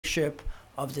membership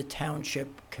of the Township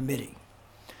Committee.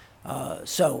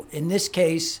 So in this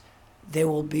case,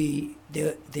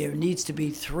 there needs to be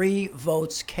 3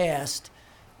 votes cast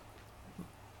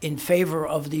in favor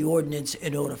of the ordinance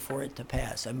in order for it to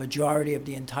pass, a majority of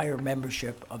the entire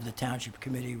membership of the Township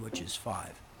Committee, which is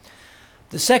 5.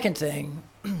 The second thing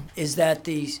is that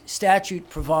the statute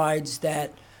provides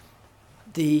that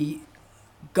the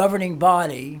governing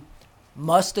body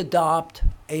must adopt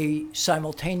a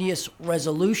simultaneous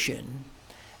resolution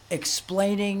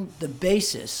explaining the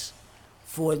basis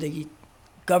for the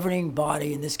governing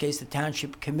body, in this case the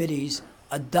Township Committee's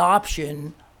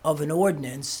adoption of an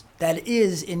ordinance that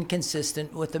is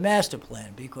inconsistent with the master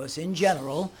plan, because in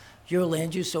general, your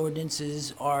land use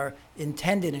ordinances are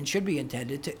intended and should be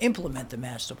intended to implement the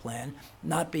master plan,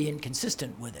 not be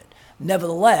inconsistent with it.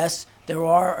 Nevertheless, there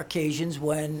are occasions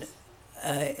when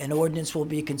an ordinance will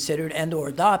be considered and or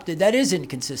adopted that is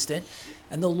inconsistent,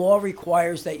 and the law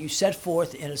requires that you set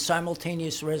forth in a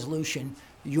simultaneous resolution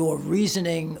your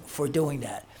reasoning for doing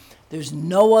that. There's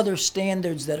no other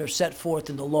standards that are set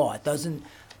forth in the law. It doesn't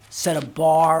set a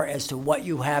bar as to what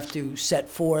you have to set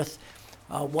forth,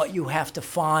 what you have to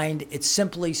find. It's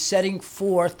simply setting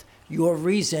forth your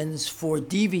reasons for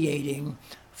deviating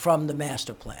from the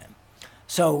master plan.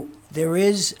 So there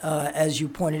is, as you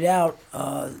pointed out,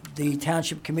 the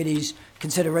Township Committee's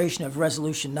consideration of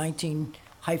Resolution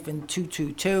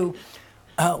 19-222,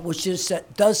 which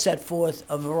does set forth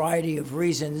a variety of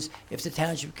reasons if the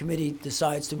Township Committee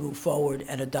decides to move forward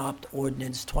and adopt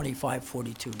Ordinance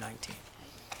 254219.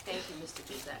 Thank you, Mr.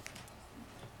 Buzek.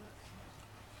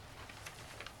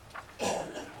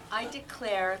 I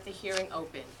declare the hearing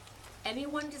open.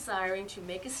 Anyone desiring to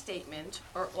make a statement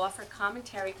or offer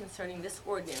commentary concerning this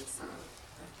ordinance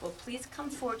will please come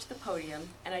forward to the podium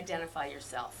and identify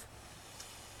yourself.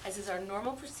 As is our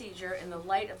normal procedure, in the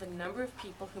light of the number of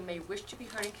people who may wish to be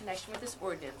heard in connection with this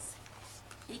ordinance,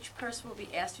 each person will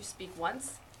be asked to speak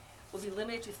once, will be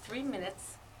limited to 3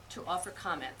 minutes to offer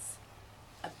comments.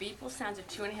 A beep will sound at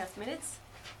 2.5 minutes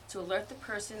to alert the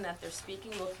person that their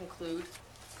speaking will conclude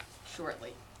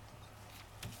shortly.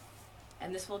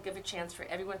 And this will give a chance for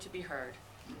everyone to be heard.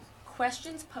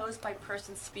 Questions posed by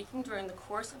persons speaking during the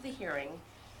course of the hearing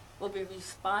will be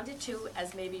responded to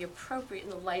as may be appropriate in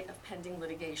the light of pending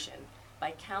litigation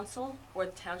by counsel or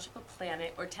the township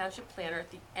planner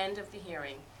at the end of the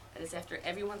hearing, that is after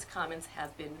everyone's comments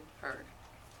have been heard.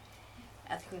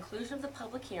 At the conclusion of the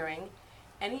public hearing,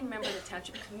 any member of the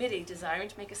Township Committee desiring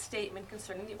to make a statement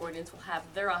concerning the ordinance will have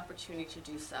their opportunity to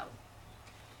do so.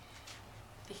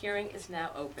 The hearing is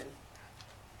now open.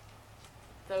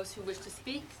 Those who wish to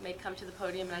speak may come to the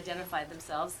podium and identify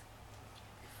themselves.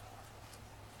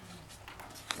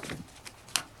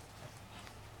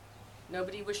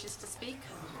 Nobody wishes to speak?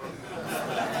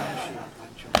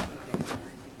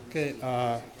 Okay,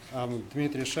 I'm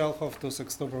Dmitry Shelkhov,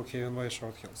 26 Brookhaven Way,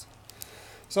 Short Hills.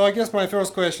 So I guess my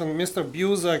first question, Mr.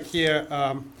 Buzek here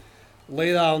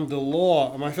laid down the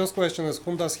law. My first question is,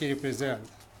 whom does he represent?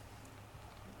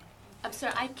 I'm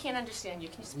sorry, I can't understand you.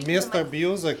 Can you speak? Mr.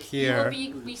 Buzek here.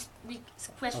 You will be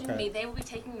questioning me. They will be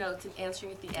taking notes and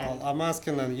answering at the end. Well, I'm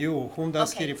asking on you, whom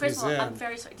does he represent? First of all, I'm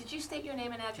very sorry. Did you state your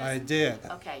name and address? I did.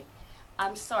 Okay.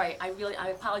 I'm sorry. I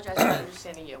apologize for not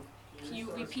understanding you. Can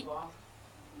you repeat?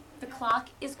 The clock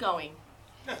is going.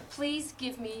 Please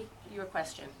give me your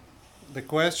question. The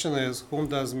question is, whom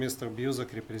does Mr.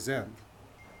 Buzek represent?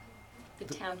 The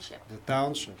township. The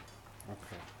township.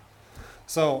 Okay.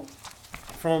 So,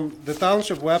 from the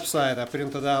township website, I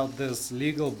printed out this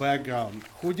legal background.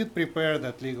 Who did prepare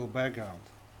that legal background?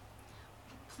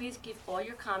 Please give all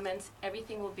your comments.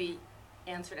 Everything will be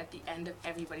answered at the end of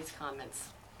everybody's comments.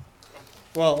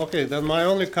 Well, okay, then my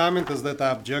only comment is that I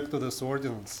object to this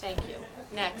ordinance. Thank you.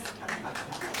 Next.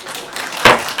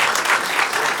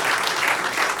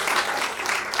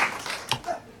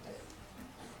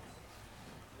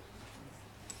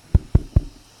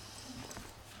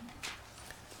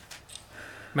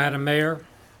 Madam Mayor,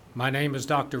 my name is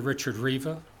Dr. Richard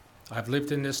Riva. I've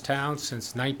lived in this town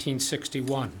since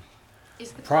 1961.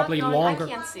 Is the Probably clock going? longer. I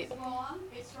can't see it.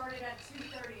 It started at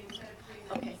 2:30 instead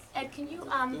of 3:30. Okay. Ed, can you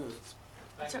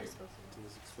sorry,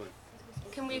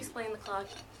 can we explain the clock?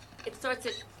 It starts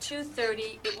at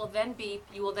 2:30. It will then beep.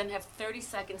 You will then have 30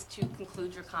 seconds to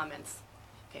conclude your comments.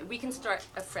 Okay, we can start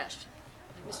afresh.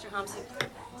 Mr. Homsey.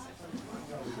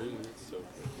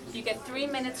 You get 3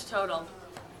 minutes total.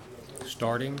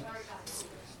 Starting.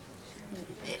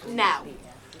 Now,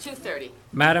 2:30.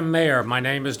 Madam Mayor, my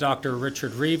name is Dr.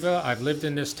 Richard Riva. I've lived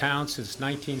in this town since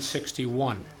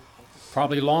 1961,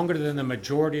 probably longer than the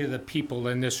majority of the people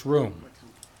in this room.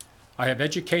 I have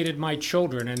educated my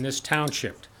children in this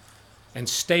township. and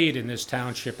stayed in this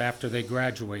township after they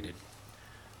graduated.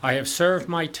 I have served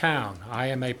my town. I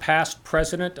am a past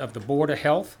president of the Board of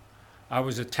Health. I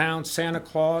was a town Santa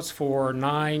Claus for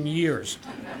 9 years.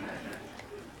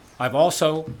 I've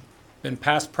also been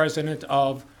past president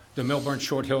of the Millburn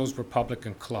Short Hills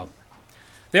Republican Club.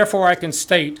 Therefore, I can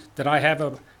state that I have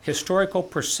a historical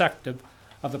perspective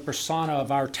of the persona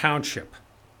of our township.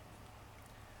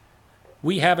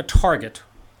 We have a target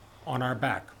on our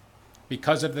back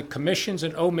because of the commissions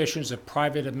and omissions of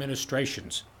private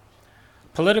administrations.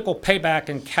 Political payback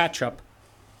and catch-up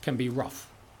can be rough.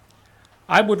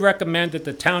 I would recommend that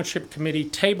the Township Committee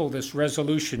table this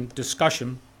resolution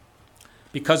discussion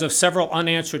because of several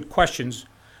unanswered questions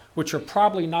which are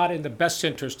probably not in the best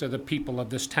interest of the people of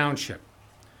this township.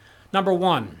 Number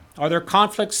one, are there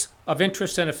conflicts of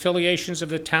interest and affiliations of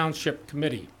the Township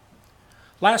Committee?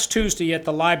 Last Tuesday at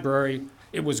the library,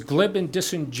 it was glib and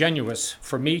disingenuous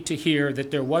for me to hear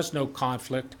that there was no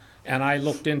conflict, and I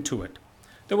looked into it.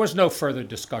 There was no further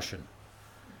discussion.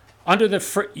 Under the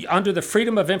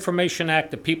Freedom of Information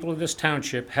Act, the people of this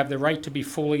township have the right to be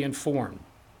fully informed.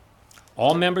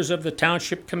 All members of the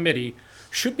Township Committee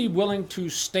should be willing to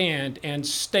stand and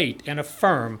state and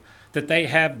affirm that they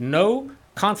have no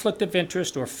conflict of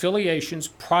interest or affiliations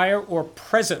prior or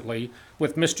presently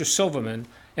with Mr. Silverman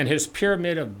and his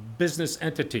pyramid of business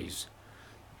entities.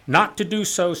 Not to do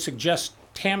so suggests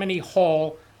Tammany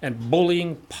Hall and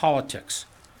bullying politics.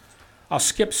 I'll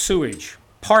skip sewage.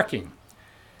 Parking.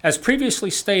 As previously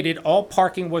stated, all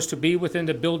parking was to be within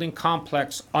the building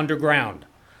complex underground.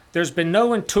 There's been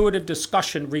no intuitive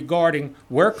discussion regarding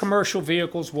where commercial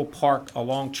vehicles will park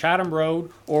along Chatham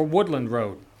Road or Woodland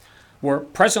Road, where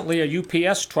presently a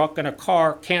UPS truck and a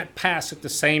car can't pass at the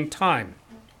same time.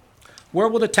 Where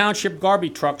will the township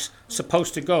garbage trucks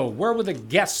supposed to go? Where will the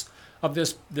guests of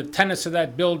the tenants of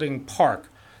that building park?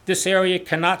 This area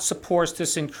cannot support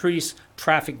this increased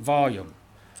traffic volume.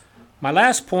 My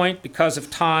last point, because of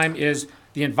time, is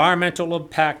the environmental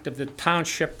impact of the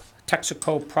township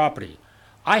Texaco property.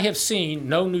 I have seen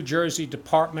no New Jersey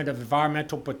Department of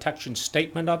Environmental Protection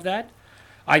statement of that.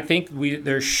 I think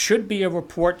there should be a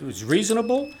report that was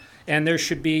reasonable, and there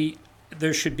should be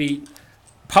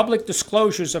public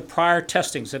disclosures of prior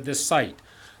testings of this site.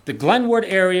 The Glenwood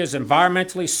area is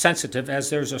environmentally sensitive as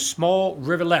there's a small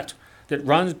rivulet that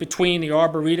runs between the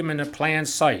Arboretum and the planned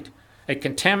site. A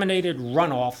contaminated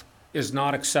runoff is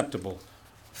not acceptable.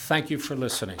 Thank you for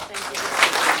listening. Thank you.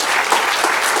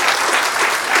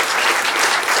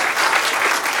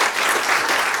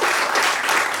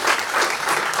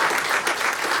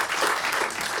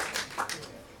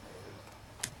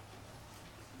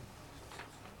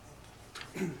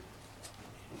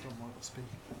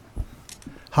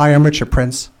 Hi, I'm Richard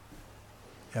Prince.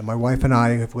 And my wife and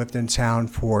I have lived in town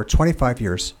for 25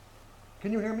 years.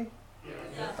 Can you hear me?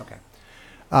 Yeah. Okay.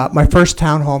 My first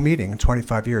town hall meeting in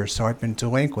 25 years, so I've been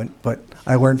delinquent, but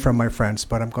I learned from my friends,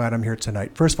 but I'm glad I'm here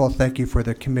tonight. First of all, thank you for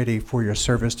the committee for your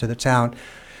service to the town.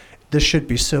 This should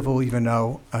be civil, even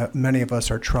though many of us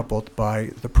are troubled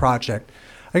by the project.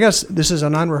 I guess this is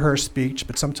an unrehearsed speech,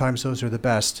 but sometimes those are the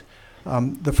best.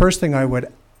 The first thing I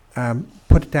would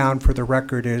put down for the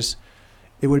record is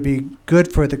it would be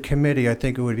good for the committee, I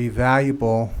think it would be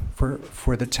valuable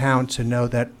for the town to know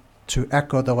that, to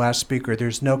echo the last speaker,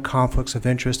 there's no conflicts of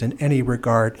interest in any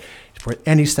regard for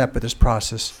any step of this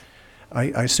process. I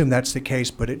assume that's the case,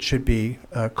 but it should be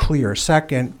clear.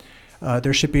 Second,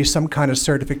 there should be some kind of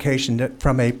certification that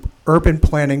from a urban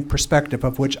planning perspective,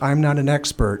 of which I'm not an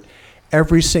expert,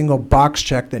 every single box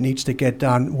check that needs to get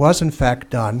done was in fact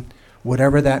done,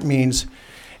 whatever that means.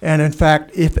 And in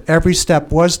fact, if every step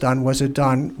was done, was it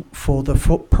done per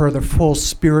the full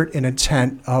spirit and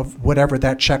intent of whatever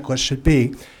that checklist should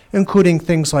be, including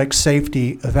things like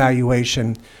safety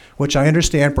evaluation, which I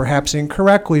understand perhaps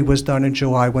incorrectly was done in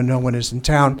July when no one is in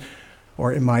town,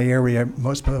 or in my area,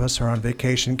 most of us are on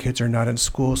vacation, kids are not in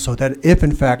school, so that if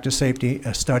in fact a safety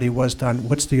study was done,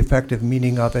 what's the effective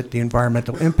meaning of it? The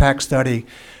environmental impact study,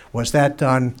 was that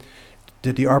done?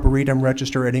 Did the Arboretum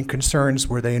register any concerns?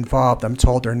 Were they involved? I'm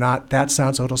told they're not. That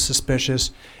sounds a little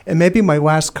suspicious. And maybe my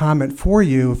last comment for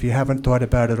you, if you haven't thought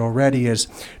about it already, is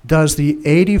does the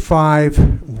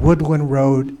 85 Woodland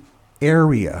Road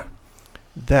area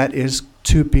that is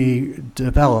to be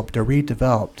developed or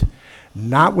redeveloped,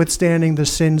 notwithstanding the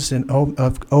sins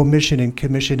of omission and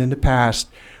commission in the past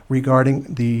regarding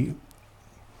the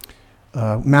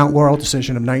Mount Laurel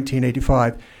decision of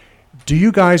 1985, do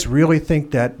you guys really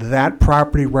think that that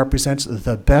property represents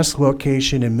the best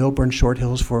location in Millburn Short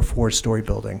Hills for a 4-story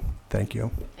building? Thank you.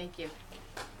 Thank you.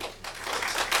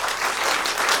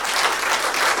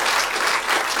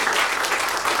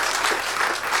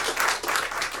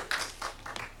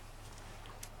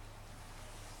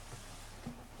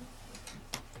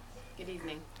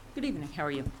 evening. Good evening, how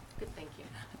are you? Good, thank you.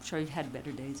 I'm sure you've had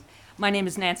better days. My name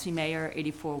is Nancy Mayer,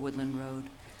 84 Woodland Road.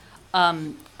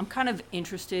 I'm kind of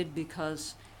interested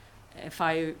because if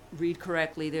I read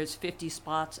correctly, there's 50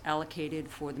 spots allocated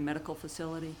for the medical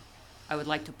facility. I would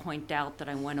like to point out that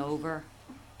I went over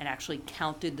and actually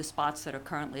counted the spots that are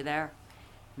currently there.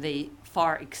 They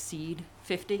far exceed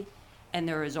 50, and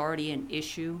there is already an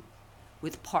issue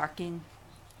with parking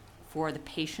for the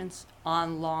patients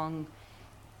on Long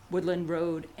Woodland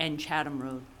Road and Chatham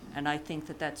Road. And I think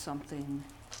that that's something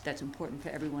that's important for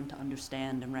everyone to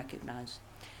understand and recognize.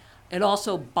 It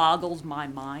also boggles my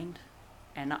mind,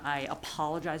 and I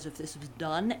apologize if this was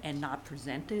done and not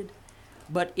presented,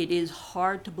 but it is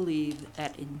hard to believe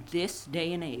that in this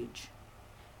day and age,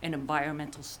 an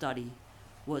environmental study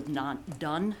was not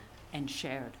done and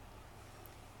shared.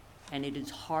 And it is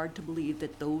hard to believe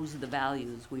that those are the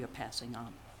values we are passing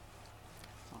on.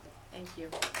 Thank you.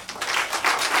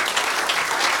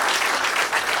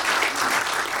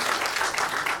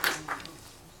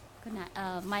 Good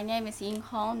night. My name is Ying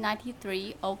Hong,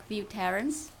 93 Oakview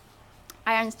Terrace.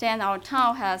 I understand our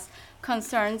town has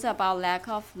concerns about lack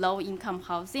of low-income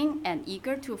housing and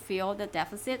eager to fill the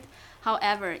deficit.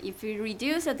 However, if we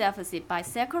reduce the deficit by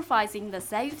sacrificing the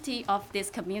safety of this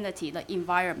community, the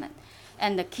environment,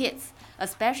 and the kids,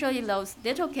 especially those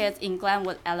little kids in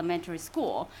Glenwood Elementary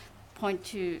School,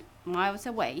 0.2 miles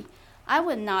away, I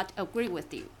would not agree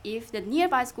with you. If the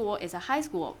nearby school is a high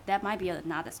school, that might be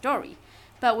another story.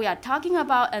 But we are talking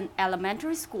about an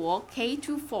elementary school,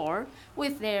 K-4,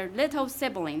 with their little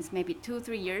siblings, maybe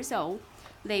 2-3 years old.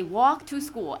 They walk to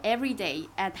school every day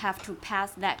and have to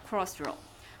pass that crossroad.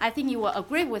 I think you will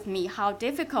agree with me how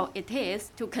difficult it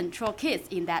is to control kids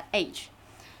in that age.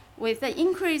 With the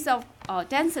increase of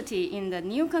density in the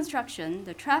new construction,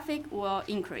 the traffic will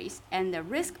increase and the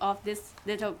risk of these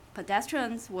little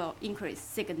pedestrians will increase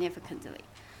significantly.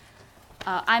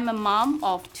 I'm a mom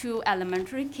of 2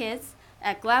 elementary kids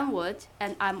at Glenwood,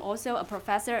 and I'm also a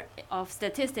professor of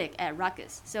statistics at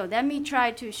Rutgers. So let me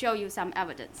try to show you some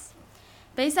evidence.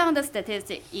 Based on the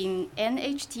statistic in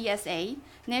NHTSA,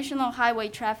 National Highway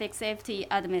Traffic Safety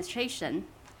Administration,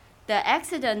 the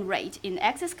accident rate in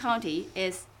Essex County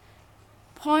is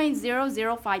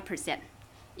 0.005%.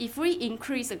 If we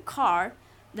increase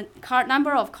the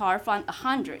number of cars from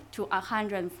 100 to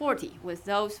 140, with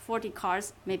those 40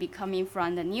 cars maybe coming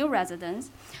from the new residents,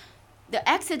 the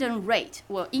accident rate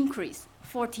will increase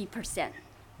 40%.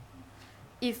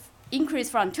 If increase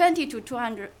from 20 to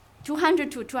 200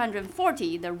 to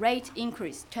 240, the rate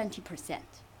increased 20%.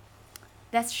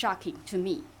 That's shocking to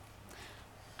me.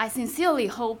 I sincerely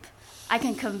hope I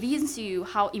can convince you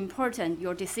how important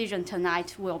your decision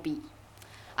tonight will be.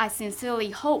 I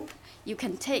sincerely hope you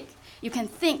can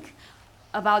think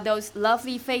about those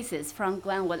lovely faces from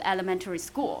Glenwood Elementary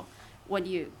School when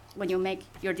you make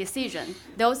your decision.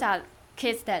 Those are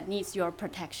kids that needs your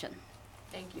protection.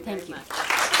 Thank you Thank very you.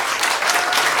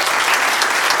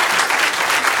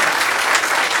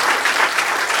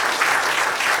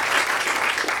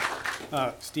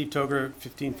 much. Steve Toger,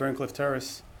 15 Ferncliff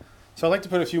Terrace. So I'd like to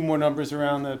put a few more numbers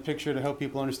around the picture to help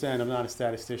people understand. I'm not a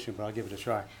statistician, but I'll give it a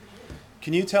try.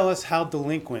 Can you tell us how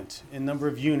delinquent in number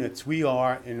of units we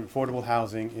are in affordable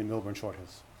housing in Millburn Short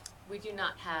Hills? We do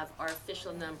not have our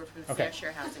official number from the Okay. Fair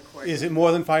Share Housing Court. Is it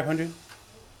more than 500?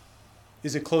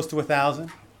 Is it close to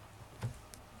 1,000?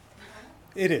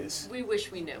 It is. We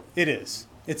wish we knew. It is.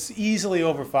 It's easily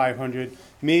over 500,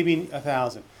 maybe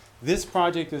 1,000. This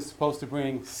project is supposed to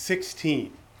bring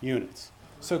 16 units.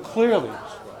 So clearly,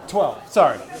 12,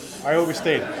 sorry, I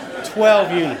overstated.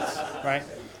 12 units, right?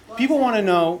 People want to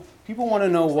know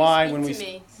why speak when to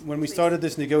me, when we please. started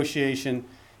this negotiation,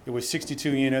 it was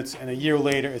 62 units, and a year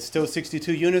later, it's still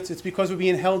 62 units. It's because we're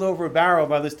being held over a barrel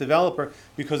by this developer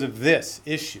because of this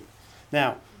issue.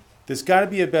 Now, there's got to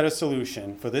be a better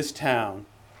solution for this town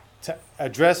to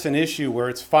address an issue where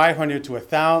it's 500 to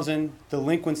 1,000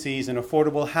 delinquencies in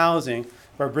affordable housing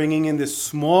by bringing in this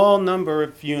small number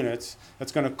of units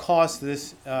that's going to cost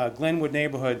this Glenwood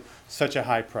neighborhood such a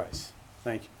high price.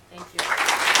 Thank you. Thank you.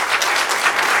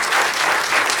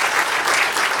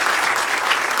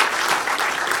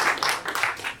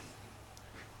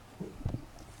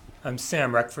 I'm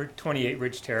Sam Reckford, 28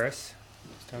 Ridge Terrace,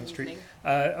 Stone Street. evening.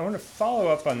 I want to follow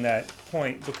up on that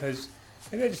point because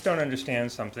maybe I just don't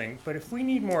understand something. But if we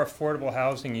need more affordable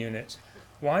housing units,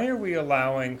 why are we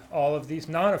allowing all of these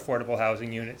non-affordable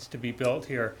housing units to be built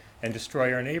here and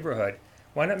destroy our neighborhood?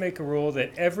 Why not make a rule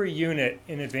that every unit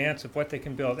in advance of what they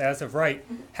can build as of right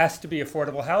has to be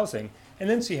affordable housing and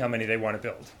then see how many they want to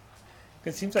build?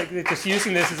 It seems like they're just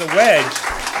using this as a wedge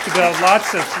to build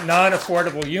lots of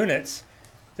non-affordable units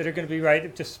that are going to be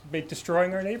right, just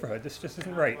destroying our neighborhood. This just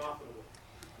isn't right.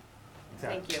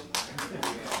 Thank you.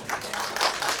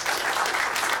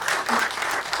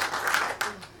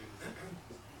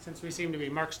 Since we seem to be,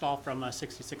 Mark Stahl from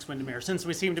 66 Windermere, since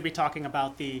we seem to be talking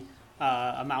about the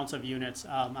amounts of units,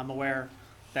 I'm aware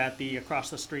that across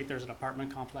the street there's an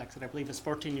apartment complex that I believe is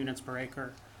 14 units per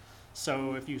acre.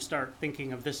 So if you start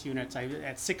thinking of this units,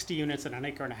 at 60 units in an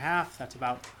acre and a half, that's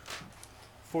about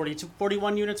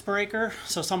 41 units per acre,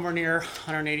 so somewhere near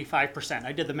 185%.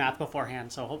 I did the math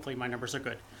beforehand, so hopefully my numbers are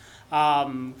good.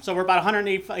 So we're about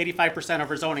 185%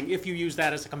 over zoning. If you use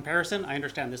that as a comparison, I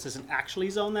understand this isn't actually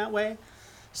zoned that way.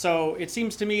 So it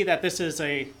seems to me that this is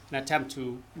an attempt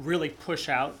to really push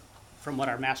out from what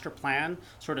our master plan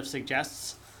sort of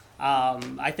suggests.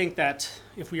 I think that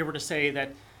if we were to say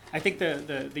that, I think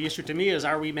the issue to me is,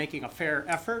 are we making a fair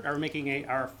effort? Are we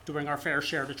doing our fair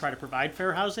share to try to provide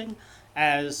fair housing?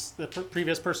 As the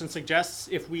previous person suggests,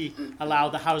 if we allow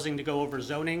the housing to go over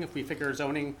zoning, if we figure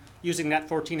zoning using that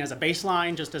 14 as a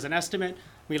baseline, just as an estimate,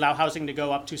 we allow housing to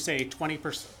go up to say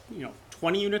 20%,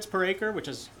 20 units per acre, which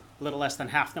is a little less than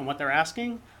half than what they're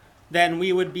asking, then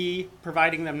we would be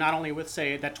providing them not only with,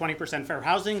 say, that 20% fair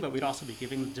housing, but we'd also be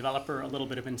giving the developer a little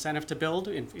bit of incentive to build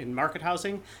in market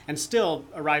housing, and still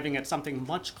arriving at something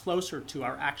much closer to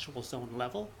our actual zone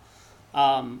level.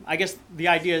 I guess the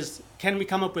idea is, can we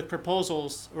come up with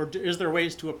proposals, or is there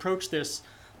ways to approach this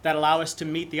that allow us to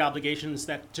meet the obligations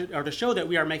or to show that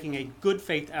we are making a good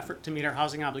faith effort to meet our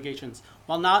housing obligations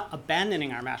while not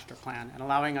abandoning our master plan and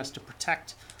allowing us to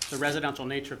protect the residential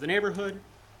nature of the neighborhood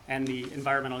and the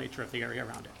environmental nature of the area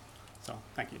around it. So,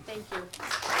 thank you. Thank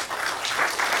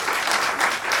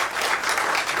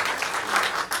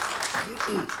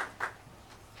you.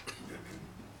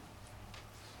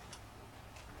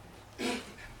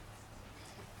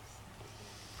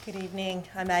 Good evening.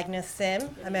 I'm Agnes Sim.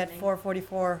 I'm at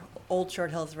 444 Old Short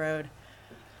Hills Road.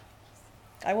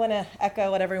 I want to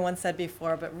echo what everyone said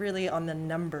before, but really on the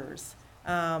numbers.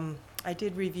 I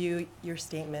did review your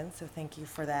statement, so thank you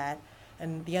for that.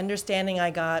 And the understanding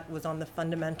I got was on the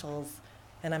fundamentals,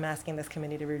 and I'm asking this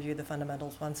committee to review the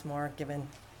fundamentals once more, given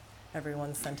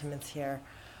everyone's sentiments here.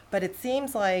 But it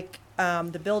seems like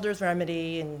the builder's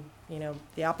remedy and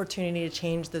the opportunity to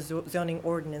change the zoning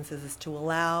ordinances is to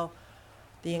allow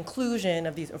the inclusion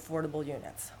of these affordable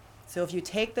units. So if you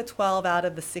take the 12 out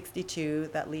of the 62,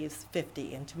 that leaves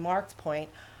 50. And to Mark's point,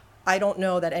 I don't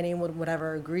know that anyone would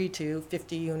ever agree to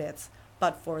 50 units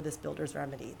but for this builder's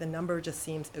remedy. The number just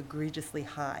seems egregiously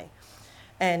high.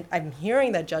 And I'm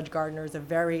hearing that Judge Gardner is a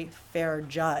very fair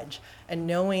judge, and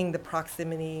knowing the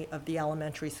proximity of the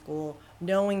elementary school,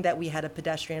 knowing that we had a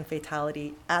pedestrian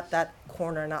fatality at that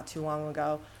corner not too long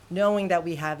ago, knowing that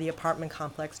we have the apartment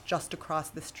complex just across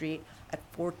the street at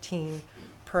 14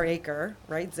 per acre,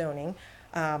 right, zoning.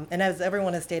 And as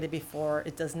everyone has stated before,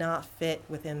 it does not fit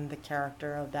within the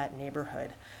character of that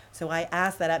neighborhood. So I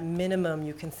ask that at minimum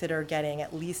you consider getting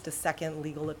at least a second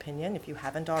legal opinion if you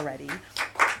haven't already.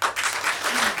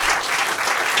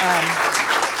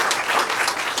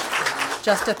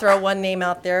 Just to throw one name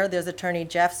out there, there's attorney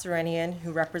Jeff Serenian,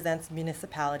 who represents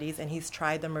municipalities, and he's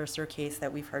tried the Mercer case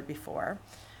that we've heard before.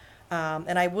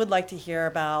 And I would like to hear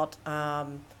about,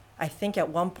 I think at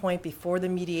one point before the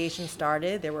mediation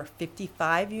started, there were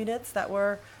 55 units that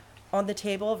were on the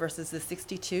table versus the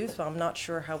 62, so I'm not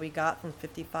sure how we got from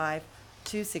 55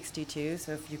 to 62,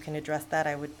 so if you can address that,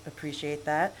 I would appreciate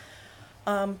that.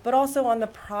 But also on the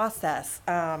process,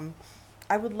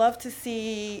 I would love to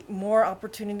see more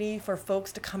opportunity for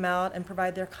folks to come out and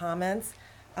provide their comments,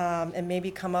 and maybe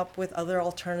come up with other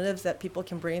alternatives that people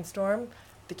can brainstorm.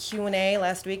 The Q&A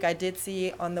last week I did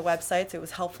see on the website, so it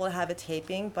was helpful to have a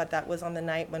taping, but that was on the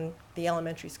night when the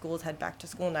elementary schools had back to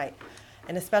school night.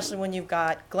 And especially when you've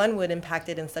got Glenwood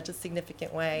impacted in such a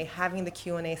significant way, having the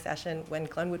Q&A session when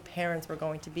Glenwood parents were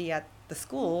going to be at the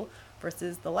school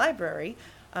versus the library,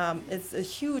 is a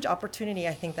huge opportunity,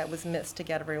 I think, that was missed to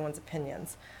get everyone's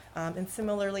opinions. And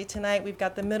similarly, tonight we've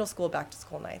got the middle school back to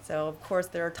school night. So of course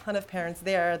there are a ton of parents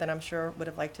there that I'm sure would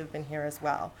have liked to have been here as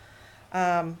well.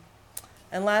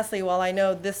 And lastly, while I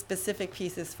know this specific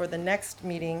piece is for the next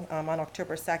meeting on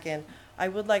October 2nd, I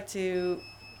would like to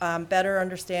better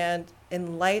understand,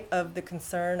 in light of the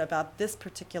concern about this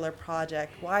particular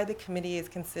project, why the committee is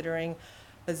considering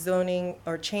a zoning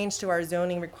or change to our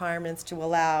zoning requirements to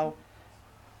allow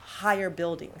higher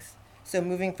buildings. So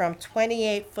moving from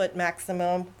 28-foot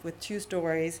maximum with 2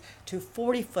 stories to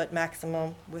 40-foot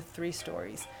maximum with 3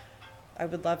 stories. I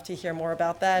would love to hear more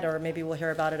about that, or maybe we'll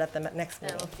hear about it at the next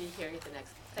meeting. I'll be here at the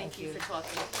next. Thank you for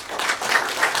talking.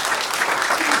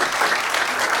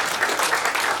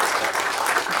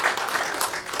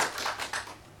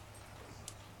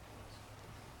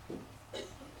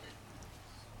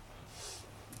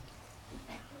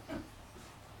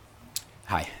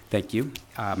 Thank you.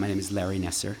 My name is Larry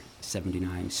Nesser,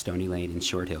 79 Stony Lane in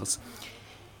Short Hills.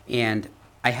 And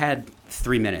I had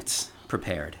 3 minutes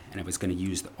prepared, and I was going to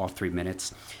use all 3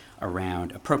 minutes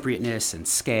around appropriateness and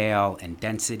scale and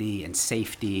density and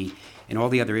safety and all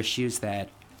the other issues that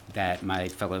my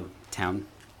fellow town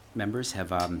members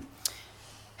have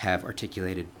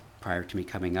articulated prior to me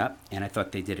coming up, and I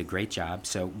thought they did a great job.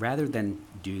 So rather than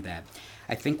do that,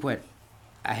 I think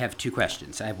I have 2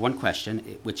 questions. I have one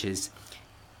question, which is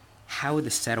how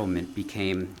the settlement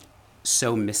became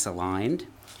so misaligned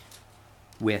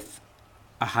with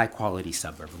a high-quality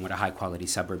suburb and what a high-quality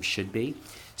suburb should be.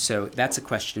 So that's a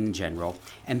question in general.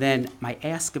 And then my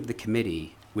ask of the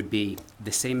committee would be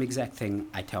the same exact thing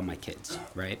I tell my kids,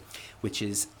 right? Which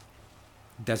is,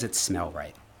 does it smell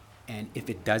right? And if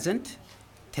it doesn't,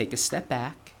 take a step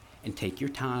back and take your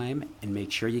time and make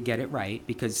sure you get it right,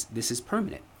 because this is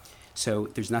permanent. So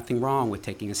there's nothing wrong with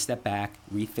taking a step back,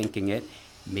 rethinking it.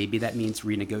 Maybe that means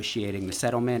renegotiating the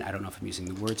settlement. I don't know if I'm using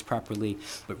the words properly,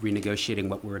 but renegotiating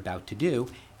what we're about to do,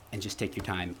 and just take your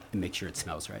time and make sure it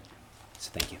smells right. So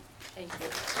thank you. Thank you.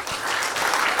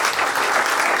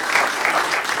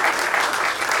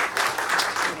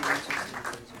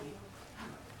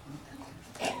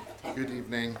 Good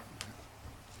evening.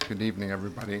 Good evening,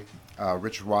 everybody.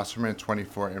 Richard Wasserman,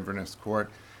 24 Inverness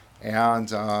Court.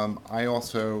 And I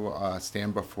also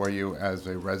stand before you as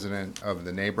a resident of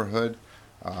the neighborhood.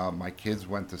 My kids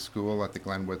went to school at the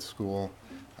Glenwood School.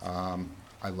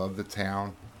 I love the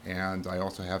town, and I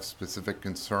also have specific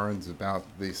concerns about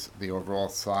the overall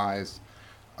size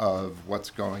of what's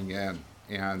going in.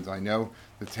 And I know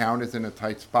the town is in a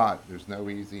tight spot. There's no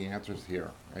easy answers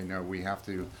here. I know we have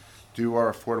to do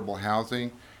our affordable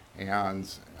housing, and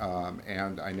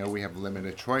I know we have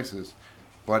limited choices.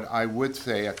 But I would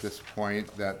say at this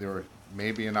point that there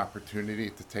may be an opportunity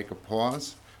to take a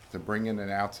pause, to bring in an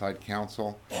outside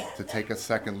counsel, to take a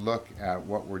second look at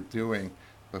what we're doing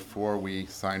before we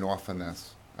sign off on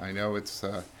this. I know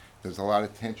there's a lot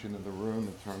of tension in the room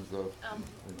in terms of...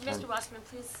 Mr. Wasserman,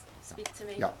 please speak to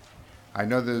me. Yeah. I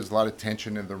know there's a lot of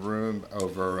tension in the room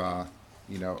over,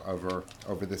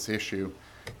 over this issue,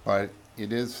 but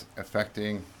it is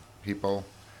affecting people,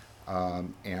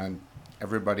 and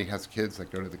everybody has kids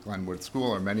that go to the Glenwood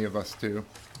School, or many of us do.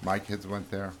 My kids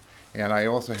went there. And I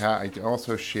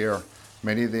also share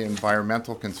many of the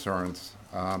environmental concerns.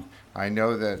 I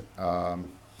know that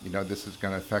this is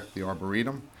going to affect the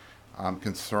Arboretum. I'm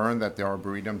concerned that the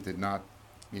Arboretum did not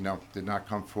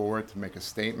come forward to make a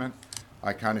statement.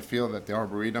 I kind of feel that the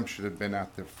Arboretum should have been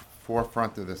at the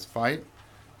forefront of this fight,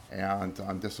 and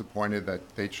I'm disappointed that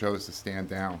they chose to stand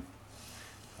down.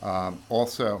 I'm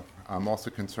also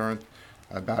concerned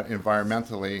about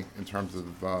environmentally in terms of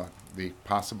the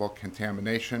possible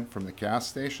contamination from the gas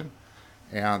station.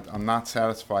 And I'm not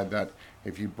satisfied that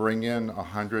if you bring in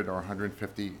 100 or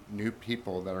 150 new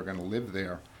people that are going to live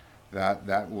there,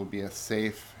 that will be a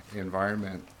safe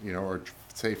environment, or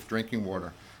safe drinking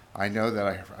water. I know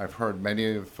that I've heard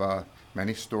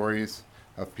many stories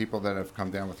of people that have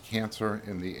come down with cancer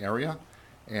in the area,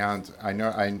 and I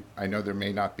know there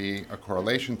may not be a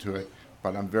correlation to it,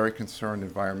 but I'm very concerned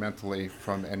environmentally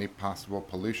from any possible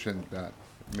pollution that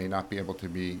may not be able to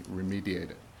be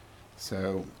remediated.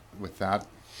 So with that,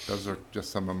 those are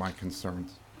just some of my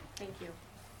concerns. Thank you.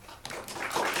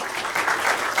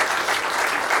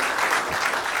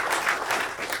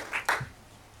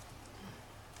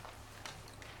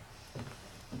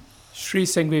 Shri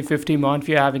Singhvi, 50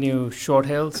 Montview Avenue, Short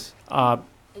Hills. And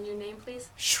your name, please?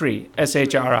 Shri,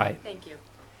 S-H-R-I. Thank you.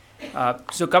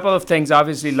 So a couple of things.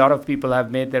 Obviously, a lot of people have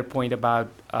made their point about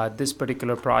this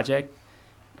particular project.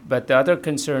 But the other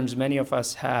concerns many of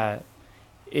us have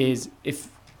is if,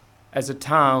 as a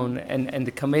town and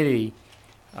the committee,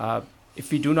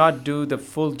 if we do not do the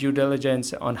full due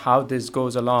diligence on how this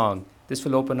goes along, this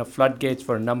will open a floodgates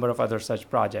for a number of other such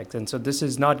projects. And so this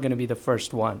is not going to be the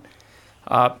first one.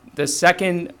 The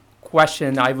second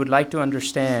question I would like to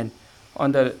understand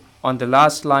on the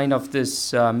last line of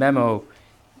this memo,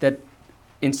 that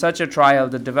in such a trial,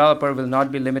 the developer will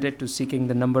not be limited to seeking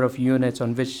the number of units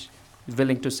on which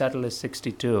willing to settle is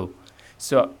 62.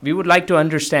 So we would like to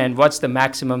understand what's the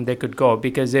maximum they could go,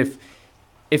 because if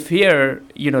here,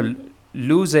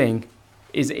 losing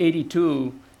is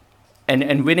 82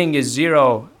 and winning is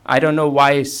 0, I don't know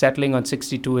why settling on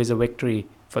 62 is a victory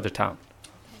for the town.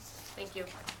 Thank you.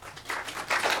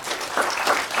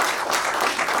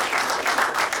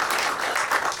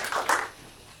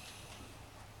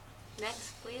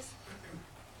 Next, please.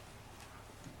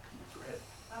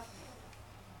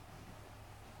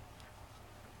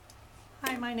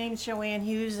 Hi, my name's Joanne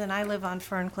Hughes, and I live on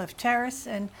Ferncliff Terrace,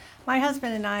 and my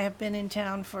husband and I have been in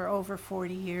town for over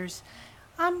 40 years.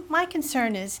 My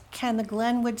concern is, can the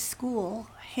Glenwood School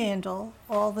handle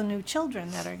all the new children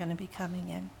that are going to be coming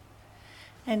in?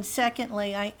 And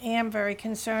secondly, I am very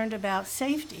concerned about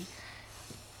safety.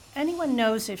 Anyone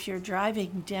knows if you're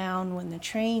driving down when the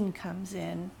train comes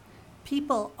in,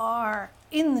 people are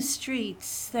in the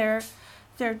streets. They're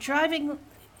driving.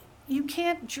 You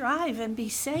can't drive and be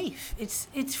safe.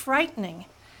 It's frightening.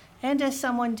 And as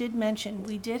someone did mention,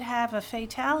 we did have a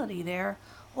fatality there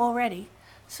already.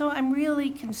 So I'm really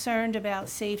concerned about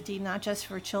safety, not just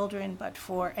for children, but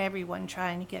for everyone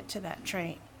trying to get to that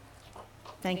train.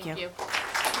 Thank you.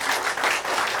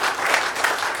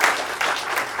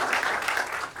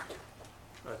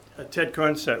 Ted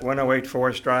Kuntz at 108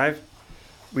 Forest Drive.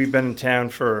 We've been in town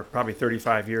for probably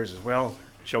 35 years as well.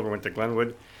 Children went to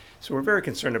Glenwood. So we're very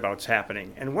concerned about what's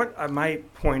happening. And what my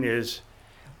point is,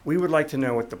 we would like to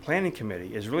know what the planning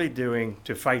committee is really doing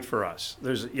to fight for us.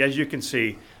 As you can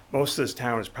see, most of this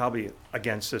town is probably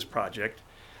against this project,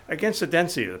 against the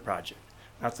density of the project.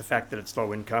 Not the fact that it's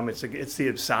low income, it's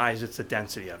the size, it's the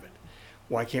density of it.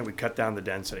 Why can't we cut down the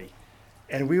density?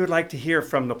 And we would like to hear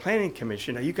from the planning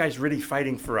commission, are you guys really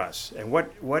fighting for us? And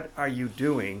what are you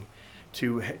doing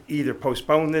to either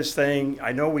postpone this thing?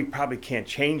 I know we probably can't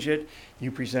change it. You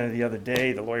presented the other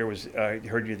day, the lawyer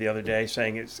heard you the other day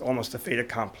saying it's almost a fait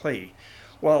accompli.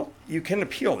 Well, you can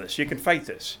appeal this, you can fight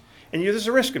this, and there's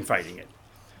a risk in fighting it.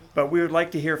 But we would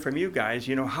like to hear from you guys,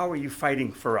 how are you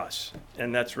fighting for us?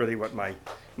 And that's really what my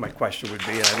question would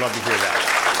be, and I'd love to hear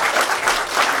that.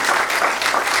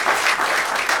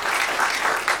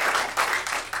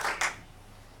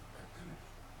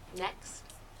 Next.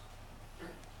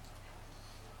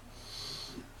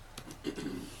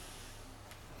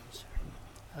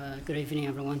 Good evening,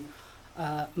 everyone.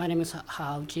 My name is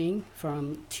Hao Jing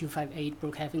from 258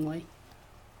 Brookhaven Way.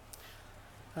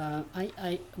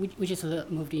 We just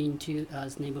moved into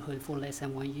this neighborhood for less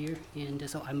than 1 year, and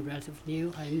so I'm relatively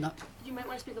new. I'm not. You might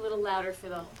want to speak a little louder for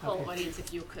the whole audience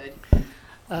if you could.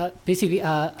 Basically,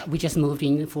 we just moved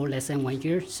in for less than 1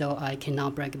 year, so I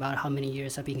cannot brag about how many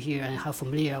years I've been here and how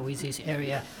familiar with this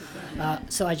area.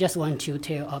 So I just want to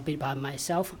tell a bit about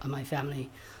myself and my family.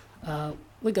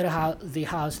 We got the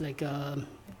house like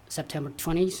September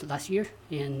 20th last year,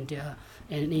 and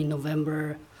in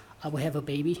November we have a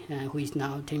baby who is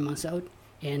now 10 months old,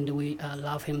 and we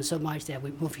love him so much that we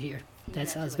moved here.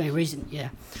 That's the main reason, yeah.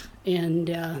 And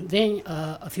then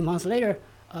a few months later,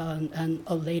 an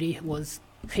old lady was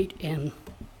hit and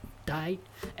died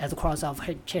at the cross of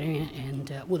Cherry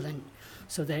and Woodland,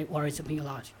 so that worries me a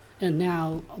lot. And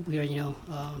now we are,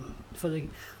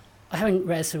 I haven't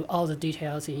read through all the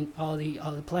details in all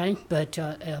the plan, but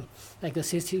like the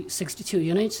 62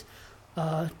 units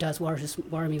does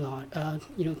worry me a lot,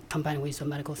 combined with the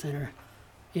medical center.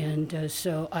 And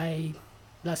so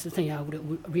that's the thing I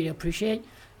would really appreciate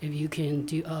if you can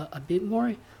do a bit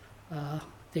more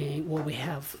than what we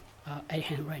have at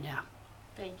hand right now.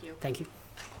 Thank you. Thank you.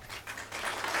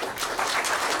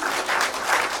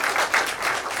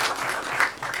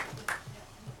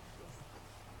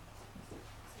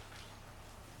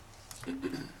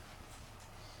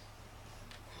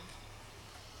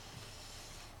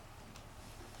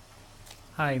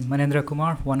 Hi, Manendra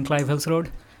Kumar, 1 Clive Hills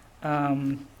Road.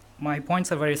 My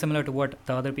points are very similar to what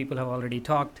the other people have already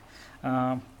talked.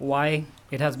 Why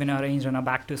it has been arranged on a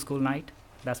back-to-school night?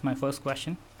 That's my first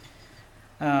question.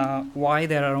 Why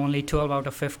there are only 12 out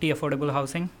of 50 affordable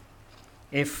housing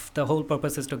if the whole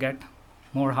purpose is to get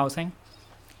more housing?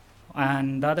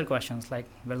 And the other questions like,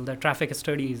 well, the traffic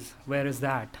studies, where is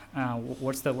that?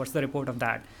 What's the report of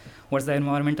that? What's the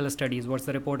environmental studies? What's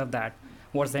the report of that?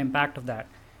 What's the impact of that?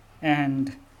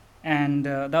 And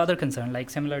the other concern, like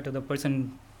similar to the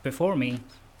person before me,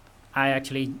 I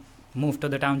actually moved to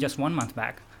the town just 1 month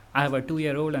back. I have a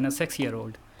 2-year-old and a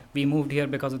 6-year-old. We moved here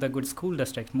because of the good school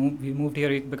district. We moved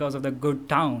here because of the good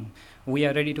town. We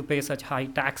are ready to pay such high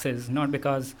taxes, not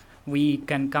because we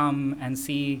can come and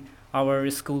see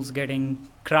our schools getting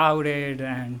crowded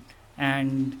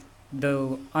and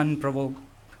the unprovoked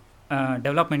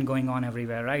development going on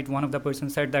everywhere, right? One of the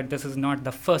persons said that this is not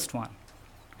the first one.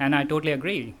 And I totally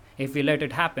agree. If we let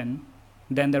it happen,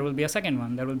 then there will be a second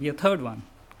one, there will be a third one,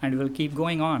 and it will keep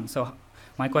going on. So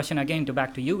my question again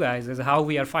back to you guys is how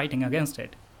we are fighting against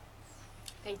it.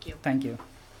 Thank you. Thank you.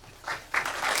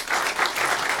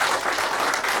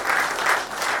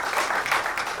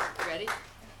 Ready?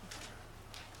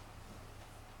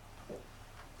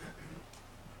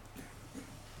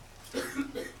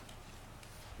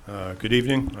 Good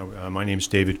evening. My name is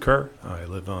David Kerr. I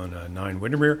live on 9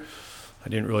 Windermere. I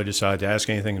didn't really decide to ask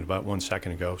anything about 1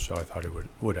 second ago, so I thought I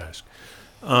would ask.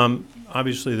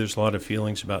 Obviously, there's a lot of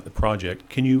feelings about the project.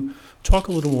 Can you talk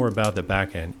a little more about the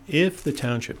back end? If the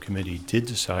Township Committee did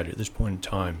decide at this point in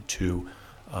time to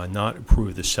not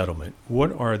approve the settlement,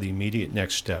 what are the immediate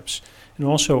next steps? And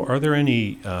also, are there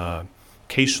any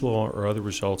case law or other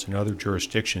results in other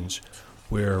jurisdictions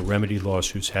where remedy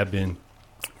lawsuits have been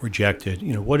rejected?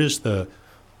 You know, what is the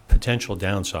potential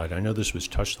downside? I know this was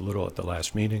touched a little at the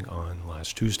last meeting on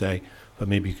last Tuesday, but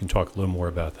maybe you can talk a little more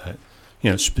about that. You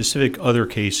know, specific other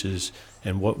cases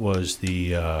and what was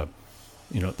the,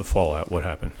 the fallout, what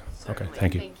happened. Certainly. Okay,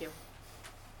 thank you. Thank you.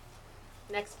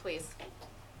 Next, please.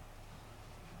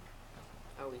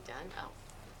 Are we done?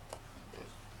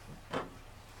 Oh.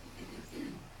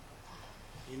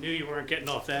 You knew you weren't getting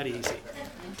off that easy.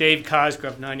 Dave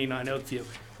Cosgrove, 99 Oakview.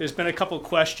 There's been a couple of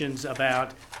questions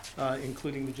about,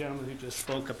 including the gentleman who just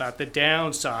spoke, about the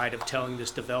downside of telling this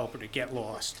developer to get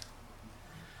lost.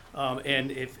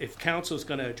 And if council's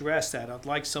going to address that, I'd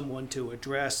like someone to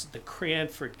address the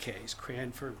Cranford case,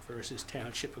 Cranford versus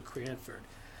Township of Cranford.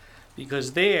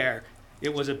 Because there,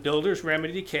 it was a builder's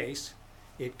remedy case.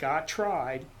 It got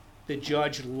tried. The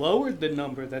judge lowered the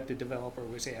number that the developer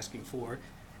was asking for,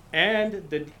 and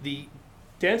the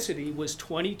density was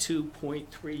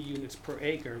 22.3 units per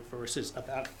acre versus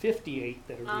about 58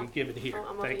 that are being given here.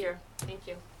 I'm over Thank you. here. Thank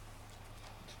you.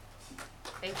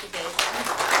 Thank you, Dave.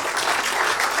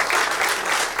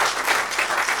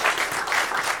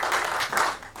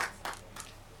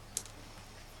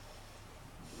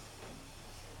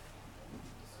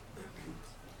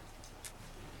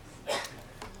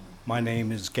 My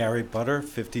name is Gary Butter,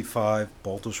 55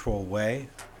 Baltusrol Way.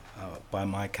 By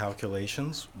my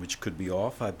calculations, which could be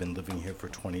off, I've been living here for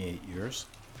 28 years.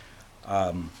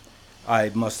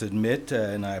 I must admit,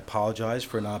 and I apologize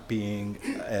for not being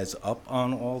as up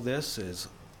on all this as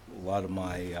a lot of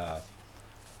my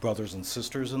brothers and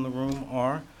sisters in the room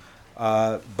are.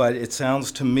 But it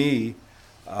sounds to me,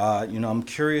 I'm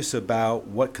curious about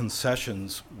what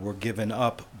concessions were given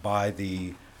up by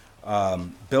the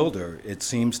builder. It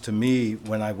seems to me,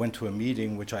 when I went to a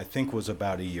meeting, which I think was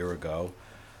about a year ago,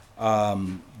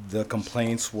 the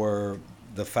complaints were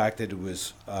the fact that it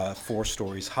was 4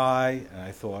 stories high, and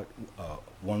I thought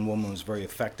one woman was very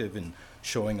effective in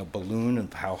showing a balloon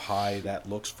of how high that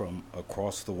looks from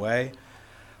across the way.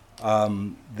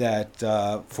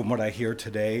 That from what I hear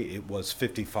today, it was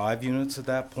 55 units at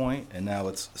that point, and now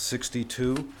it's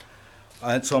 62.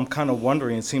 And so I'm kind of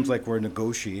wondering, it seems like we're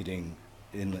negotiating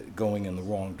going in the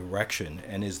wrong direction,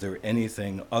 and is there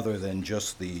anything other than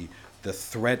just the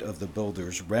threat of the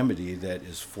builder's remedy that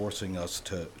is forcing us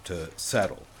to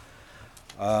settle?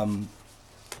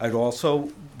 I'd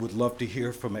also would love to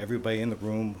hear from everybody in the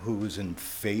room who is in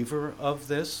favor of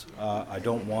this. I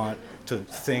don't want to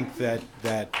think that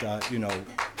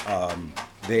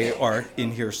they are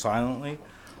in here silently.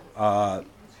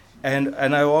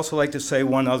 And I also like to say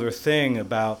one other thing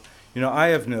about, I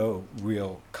have no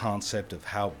real concept of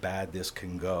how bad this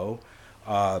can go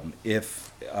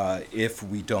if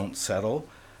we don't settle.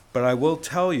 But I will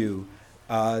tell you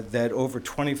that over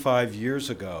 25 years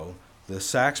ago, the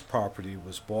Sachs property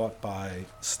was bought by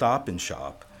Stop and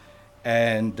Shop,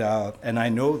 and I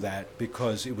know that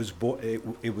because it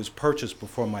was purchased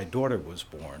before my daughter was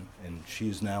born, and she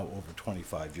is now over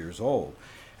 25 years old.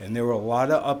 And there were a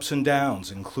lot of ups and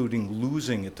downs, including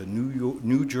losing at the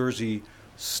New Jersey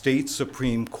State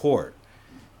Supreme Court,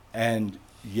 and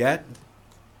yet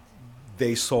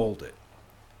they sold it.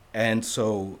 And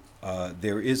so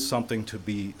there is something to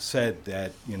be said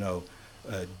that,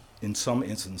 in some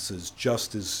instances,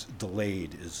 justice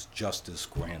delayed is justice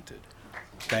granted.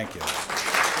 Thank you.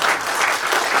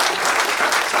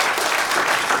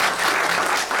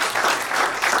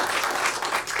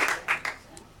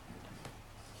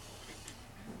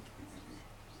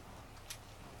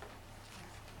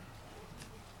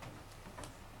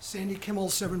 Sandy Kimmel,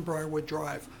 7 Briarwood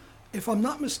Drive. If I'm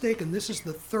not mistaken, this is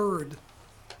the third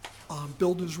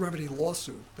builder's remedy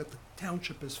lawsuit that the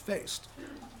township has faced.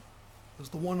 There's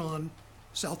the one on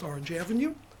South Orange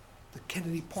Avenue, the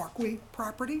Kennedy Parkway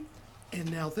property,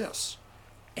 and now this.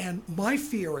 And my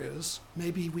fear is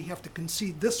maybe we have to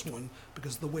concede this one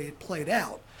because of the way it played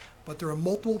out, but there are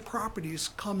multiple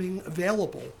properties coming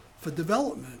available for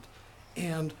development.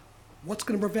 And what's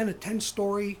going to prevent a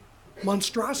 10-story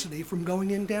monstrosity from going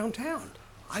in downtown?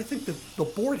 I think the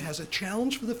board has a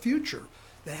challenge for the future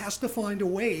that has to find a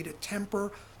way to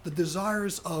temper the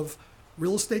desires of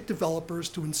real estate developers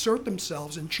to insert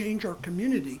themselves and change our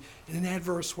community in an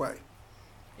adverse way.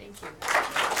 Thank you.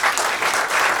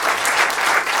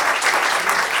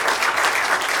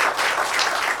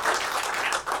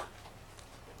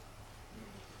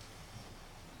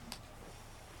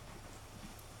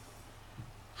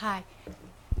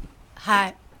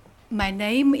 Hi, my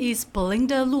name is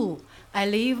Belinda Lu. I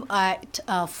live at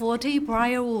 40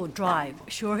 Briarwood Drive,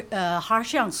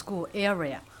 Harshan School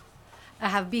area. I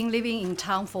have been living in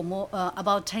town for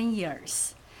about 10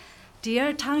 years.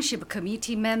 Dear Township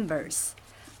Committee members,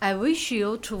 I wish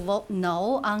you to vote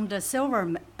no on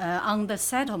the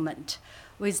settlement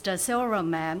with the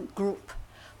Silverman Group,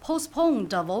 postpone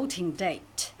the voting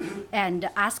date, and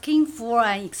asking for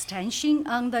an extension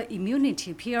on the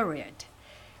immunity period.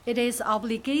 It is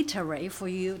obligatory for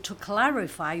you to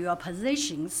clarify your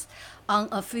positions on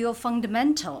a few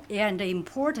fundamental and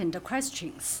important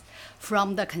questions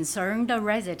from the concerned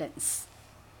residents.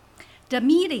 The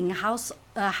median house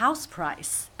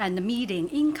price and median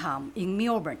income in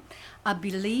Millburn are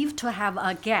believed to have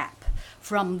a gap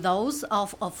from those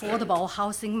of affordable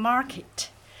housing market.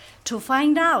 To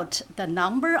find out the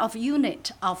number of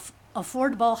units of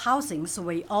affordable housings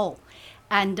we own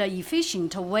and the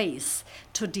efficient ways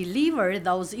to deliver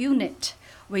those units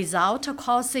without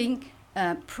causing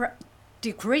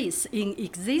decrease in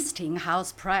existing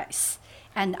house price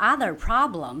and other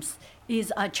problems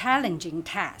is a challenging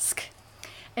task.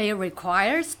 It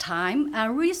requires time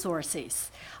and resources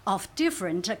of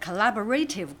different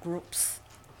collaborative groups.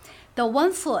 The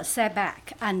 1-foot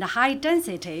setback and high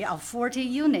density of 40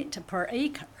 units per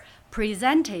acre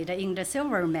presented in the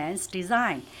Silverman's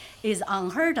design is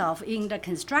unheard of in the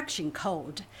construction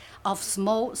code of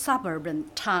small suburban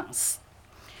towns.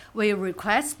 We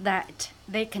request that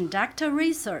they conduct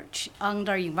research on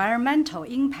the environmental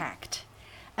impact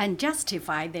and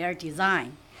justify their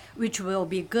design, which will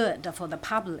be good for the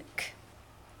public.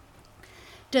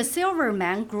 The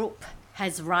Silverman Group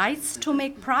has rights to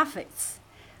make profits,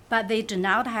 but they do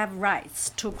not have rights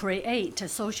to create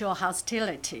social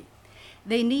hostility.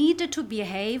 They need to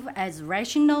behave as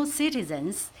rational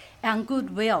citizens and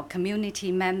goodwill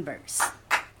community members.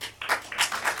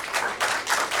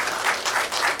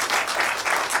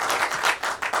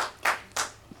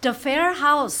 The Fair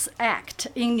House Act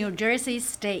in New Jersey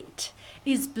State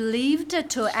is believed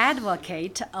to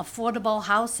advocate affordable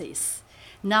houses,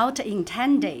 not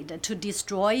intended to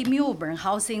destroy Millburn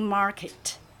housing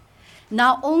market.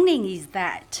 Not only is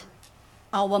that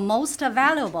our most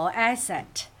valuable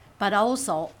asset, but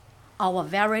also our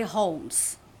very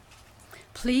homes.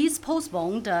 Please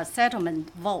postpone the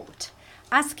settlement vote,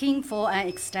 asking for an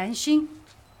extension.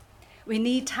 We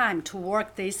need time to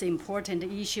work this important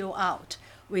issue out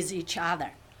with each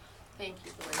other. Thank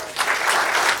you,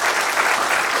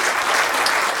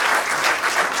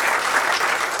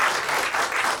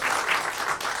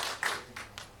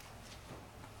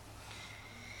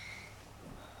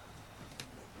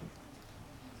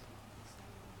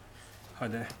 Hi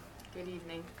there. Good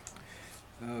evening.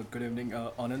 Good evening.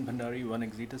 Anand Bhandari, 1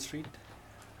 Exeter Street.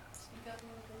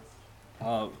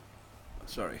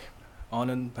 Sorry.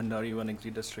 Anand Bhandari, 1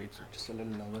 Exeter Street. Just a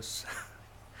little nervous.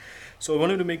 So I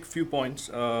wanted to make a few points.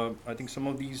 I think some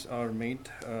of these are made,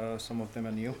 some of them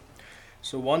are new.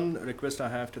 So one request I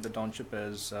have to the township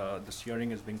is this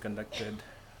hearing is being conducted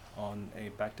on a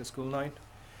back to school night.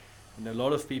 And a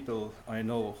lot of people I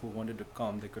know who wanted to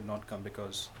come, they could not come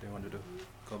because they wanted to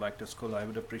go back to school. I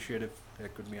would appreciate if there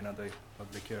could be another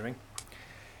public hearing.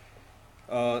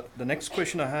 The next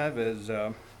question I have is,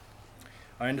 I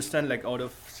understand like out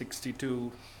of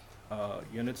 62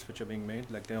 units which are being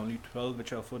made, like there are only 12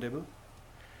 which are affordable,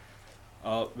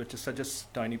 which is such a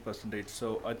tiny percentage.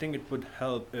 So I think it would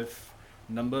help if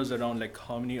numbers around like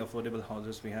how many affordable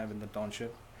houses we have in the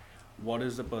township, what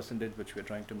is the percentage which we're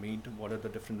trying to meet, what are the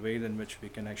different ways in which we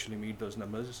can actually meet those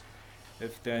numbers,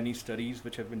 if there are any studies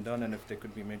which have been done and if they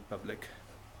could be made public.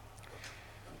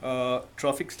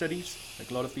 Traffic studies, like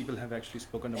a lot of people have actually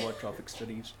spoken about traffic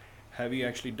studies. Have we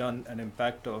actually done an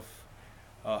impact of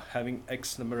having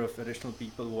X number of additional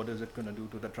people, what is it going to do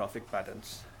to the traffic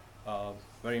patterns?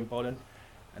 Very important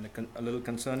and a little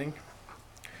concerning.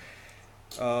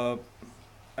 And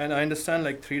I understand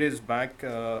like 3 days back,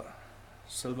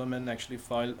 Silverman actually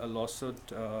filed a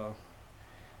lawsuit.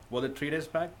 Was it 3 days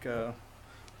back?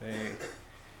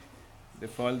 They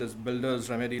filed this builder's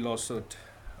remedy lawsuit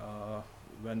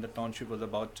when the township was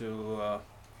about to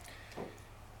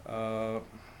I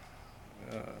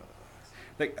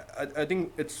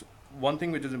think it's one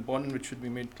thing which is important, which should be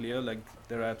made clear, like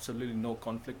there are absolutely no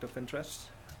conflict of interest,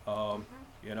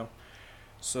 you know.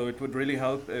 So it would really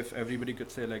help if everybody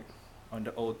could say like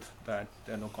under oath that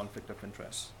there are no conflict of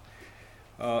interest.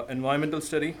 Environmental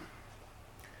study,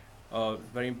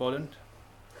 very important.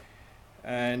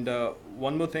 And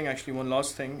one more thing, actually one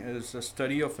last thing is a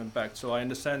study of impact. So I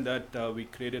understand that we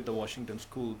created the Washington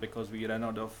School because we ran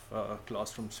out of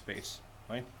classroom space,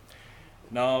 right?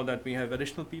 Now that we have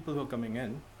additional people who are coming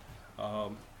in,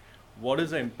 what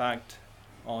is the impact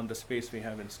on the space we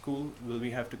have in school? Will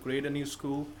we have to create a new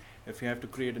school? If we have to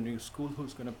create a new school,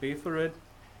 who's going to pay for it?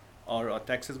 Or our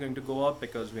tax is going to go up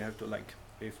because we have to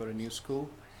pay for a new school?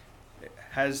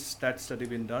 Has that study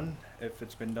been done? If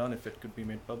it's been done, if it could be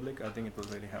made public, I think it will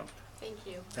really help. Thank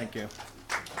you. Thank you.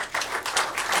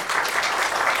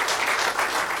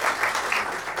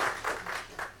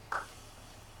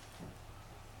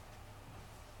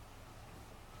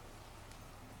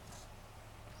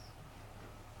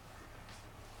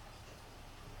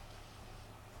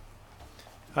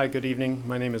 Hi, good evening.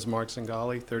 My name is Mark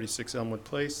Zingali, 36 Elmwood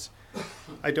Place.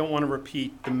 I don't want to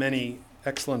repeat the many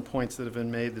excellent points that have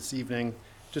been made this evening.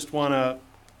 Just want to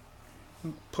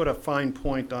put a fine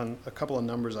point on a couple of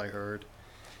numbers I heard.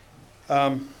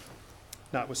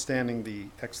 Notwithstanding the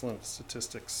excellent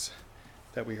statistics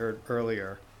that we heard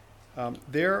earlier,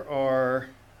 there are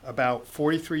about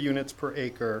 43 units per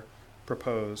acre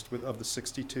proposed of the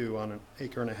 62 on an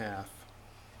acre and a half.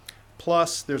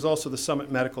 Plus, there's also the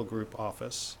Summit Medical Group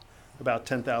office, about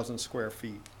 10,000 square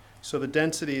feet. So the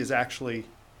density is actually,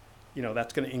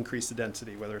 that's going to increase the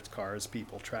density, whether it's cars,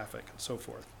 people, traffic, and so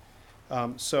forth.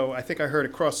 So I think I heard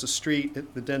across the street,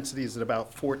 the density is at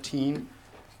about 14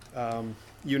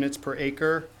 units per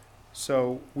acre.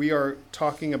 So we are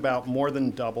talking about more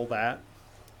than double that,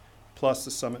 plus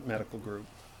the Summit Medical Group.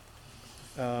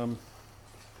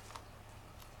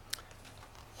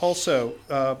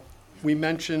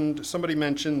 Somebody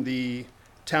mentioned the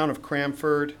town of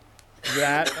Cranford.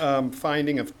 That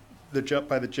finding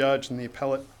by the judge in the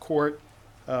appellate court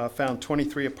found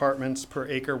 23 apartments per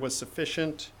acre was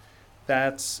sufficient.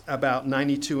 That's about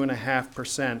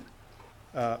 92.5%,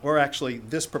 or actually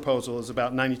this proposal is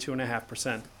about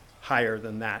 92.5% higher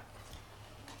than that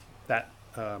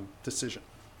decision.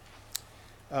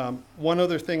 One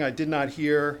other thing I did not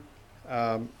hear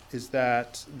is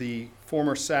that the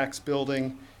former Saks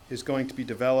building is going to be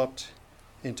developed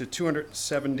into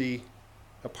 270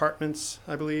 apartments,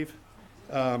 I believe.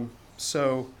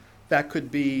 So that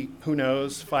could be, who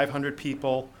knows, 500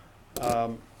 people.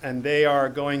 And they are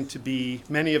going to be,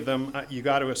 many of them, you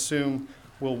got to assume,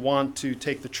 will want to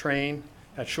take the train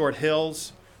at Short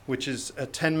Hills, which is a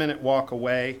 10-minute walk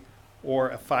away or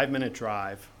a 5-minute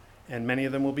drive. And many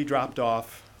of them will be dropped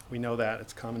off. We know that.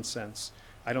 It's common sense.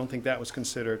 I don't think that was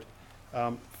considered.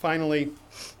 Finally,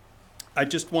 I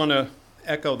just want to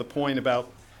echo the point about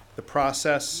the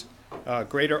process,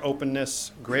 greater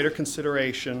openness, greater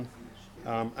consideration.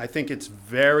 I think it's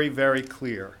very, very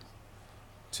clear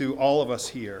to all of us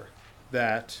here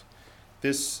that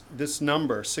this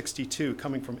number, 62,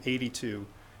 coming from 82,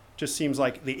 just seems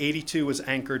like the 82 was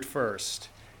anchored first.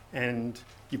 And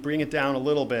you bring it down a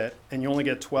little bit, and you only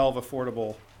get 12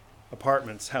 affordable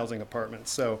apartments, housing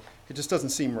apartments. So it just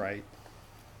doesn't seem right.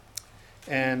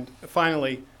 And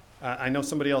finally, I know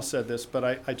somebody else said this, but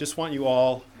I just want you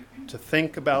all to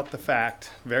think about the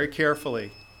fact very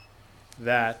carefully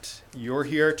that you're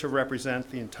here to represent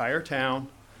the entire town,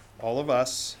 all of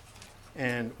us,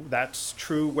 and that's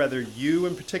true whether you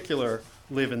in particular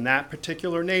live in that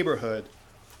particular neighborhood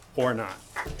or not.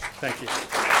 Thank you.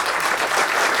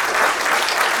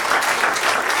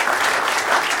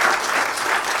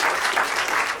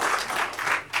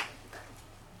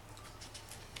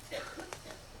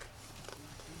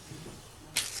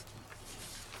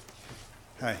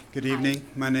 Hi, good evening.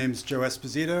 My name is Joe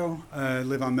Esposito. I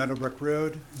live on Meadowbrook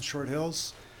Road in Short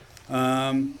Hills.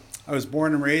 I was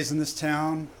born and raised in this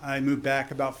town. I moved back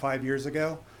about 5 years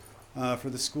ago for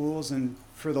the schools and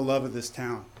for the love of this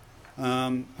town.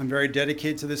 I'm very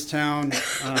dedicated to this town.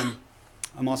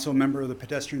 I'm also a member of the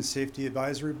Pedestrian Safety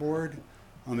Advisory Board.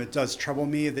 It does trouble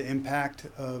me the impact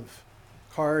of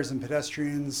cars and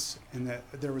pedestrians and that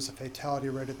there was a fatality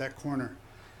right at that corner.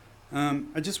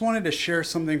 I just wanted to share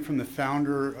something from the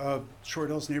founder of Short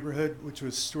Hills neighborhood, which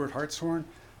was Stuart Hartshorn,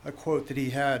 a quote that he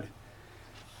had.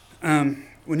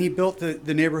 When he built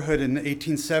the neighborhood in the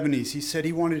 1870s, he said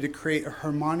he wanted to create a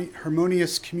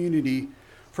harmonious community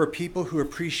for people who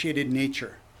appreciated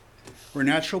nature, where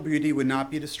natural beauty would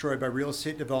not be destroyed by real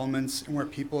estate developments and where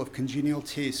people of congenial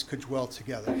tastes could dwell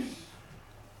together.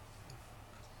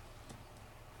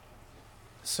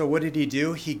 So what did he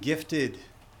do? He gifted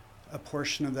a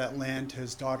portion of that land to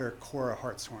his daughter, Cora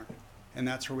Hartshorn, and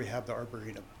that's where we have the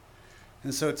Arboretum.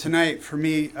 And so tonight, for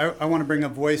me, I want to bring a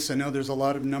voice. I know there's a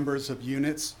lot of numbers of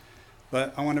units,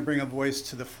 but I want to bring a voice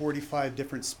to the 45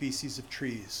 different species of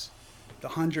trees, the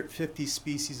 150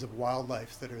 species of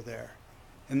wildlife that are there,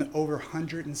 and the over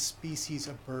 100 species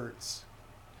of birds.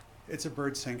 It's a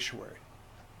bird sanctuary.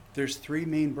 There's 3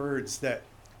 main birds that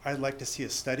I'd like to see a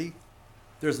study.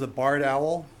 There's the barred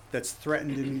owl that's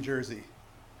threatened in New Jersey.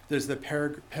 There's the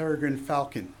peregrine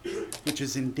falcon, which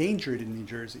is endangered in New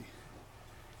Jersey.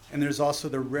 And there's also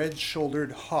the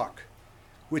red-shouldered hawk,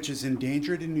 which is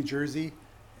endangered in New Jersey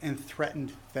and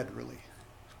threatened federally.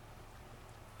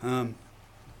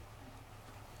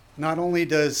 Not only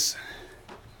does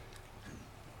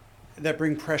that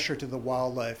bring pressure to the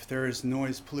wildlife, there is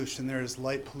noise pollution, there is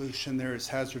light pollution, there is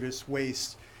hazardous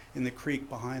waste in the creek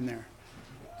behind there.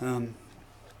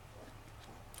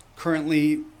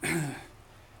 Currently,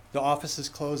 the office is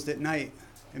closed at night,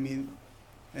 and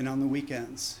on the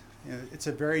weekends. It's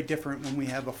a very different when we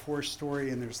have a 4-story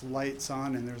and there's lights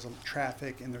on and there's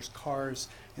traffic and there's cars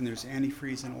and there's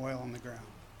antifreeze and oil on the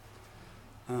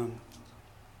ground.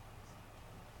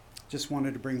 Just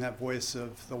wanted to bring that voice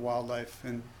of the wildlife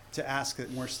and to ask that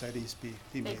more studies be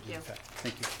made in effect.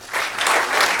 Thank you.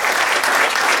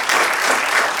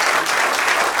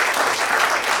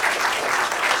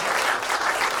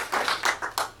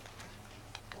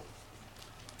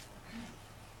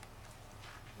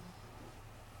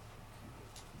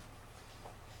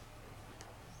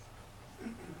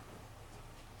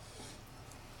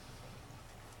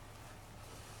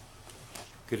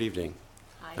 Good evening.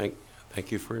 Hi. Thank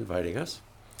you for inviting us.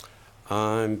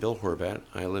 I'm Bill Horvat.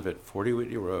 I live at 40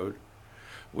 Whitney Road,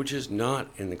 which is not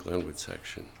in the Glenwood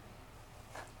section.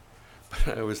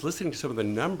 But I was listening to some of the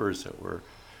numbers that were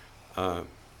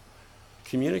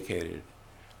communicated.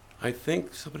 I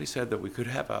think somebody said that we could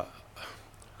have an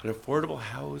affordable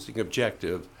housing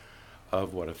objective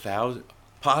of what, 1,000,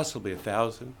 possibly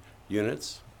 1,000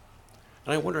 units.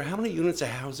 And I wonder how many units of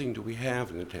housing do we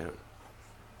have in the town?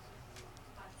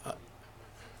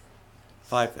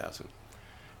 5,000.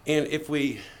 And if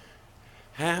we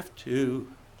have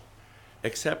to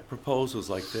accept proposals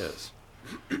like this,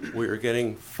 we are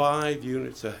getting 5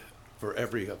 units for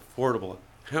every affordable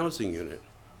housing unit.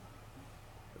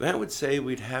 That would say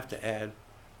we'd have to add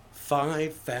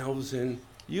 5,000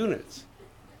 units.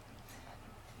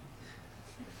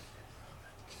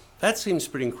 That seems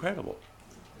pretty incredible.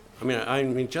 I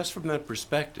mean, just from that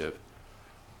perspective,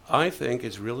 I think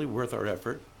it's really worth our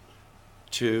effort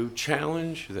to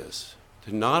challenge this,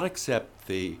 to not accept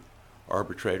the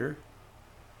arbitrator,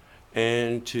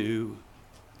 and to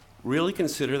really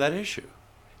consider that issue.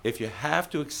 If you have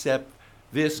to accept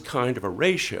this kind of a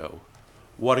ratio,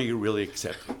 what are you really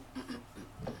accepting?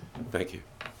 Thank you.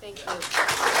 Thank you.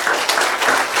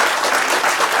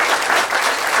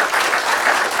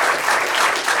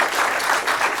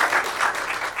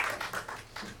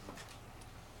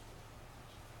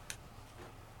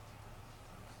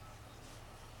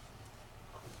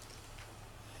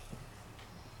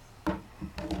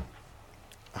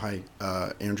 Hi,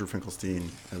 Andrew Finkelstein.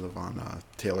 I live on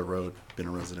Taylor Road. Been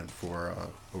a resident for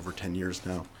over 10 years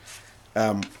now.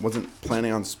 Wasn't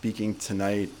planning on speaking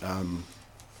tonight, and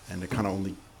it kind of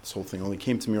this whole thing only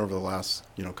came to me over the last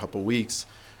couple weeks.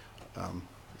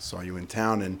 Saw you in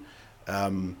town,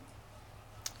 and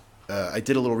I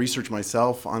did a little research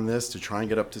myself on this to try and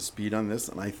get up to speed on this,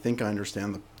 and I think I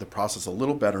understand the process a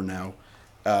little better now.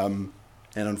 And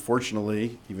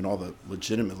unfortunately, even all the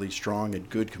legitimately strong and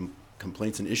good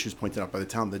complaints and issues pointed out by the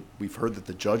town, that we've heard that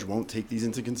the judge won't take these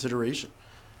into consideration,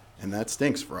 and that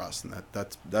stinks for us, and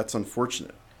that's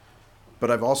unfortunate.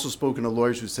 But I've also spoken to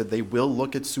lawyers who said they will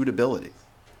look at suitability,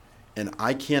 and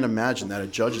I can't imagine that a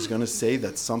judge is going to say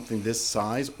that something this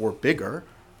size or bigger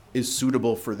is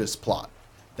suitable for this plot.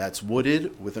 That's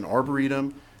wooded with an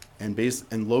arboretum and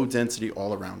low density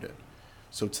all around it.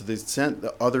 So to the extent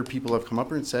that other people have come up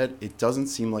here and said, it doesn't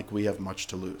seem like we have much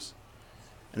to lose.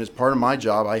 And as part of my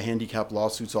job, I handicap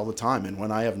lawsuits all the time. And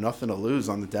when I have nothing to lose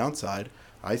on the downside,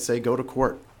 I say go to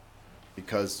court,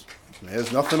 because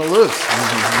there's nothing to lose.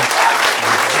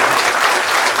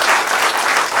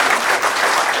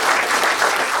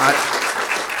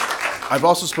 I've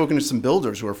also spoken to some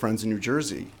builders who are friends in New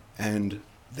Jersey, and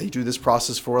they do this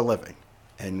process for a living.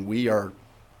 And we are,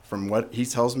 from what he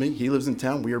tells me, he lives in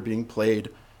town, we are being played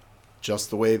just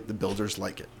the way the builders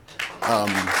like it.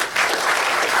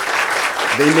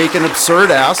 They make an absurd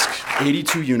ask,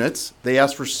 82 units. They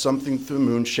ask for something through the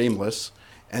moon, shameless,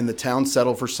 and the town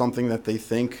settle for something that they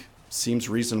think seems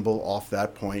reasonable off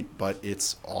that point, but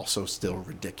it's also still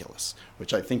ridiculous,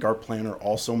 which I think our planner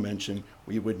also mentioned.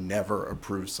 We would never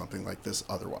approve something like this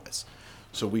otherwise.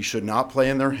 So we should not play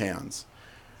in their hands.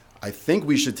 I think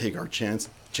we should take our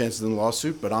chances in the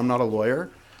lawsuit, but I'm not a lawyer.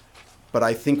 But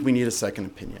I think we need a second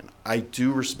opinion. I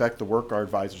do respect the work our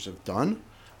advisors have done.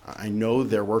 I know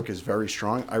their work is very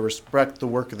strong. I respect the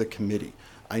work of the committee.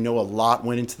 I know a lot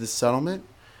went into this settlement.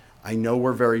 I know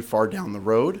we're very far down the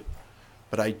road,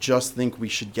 but I just think we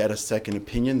should get a second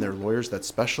opinion. They're lawyers that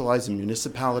specialize in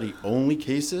municipality-only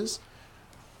cases.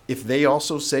 If they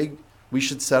also say we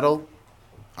should settle,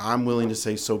 I'm willing to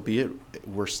say so be it.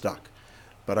 We're stuck.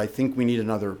 But I think we need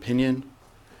another opinion,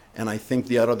 and I think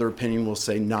the other opinion will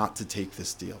say not to take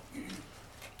this deal.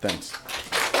 Thanks.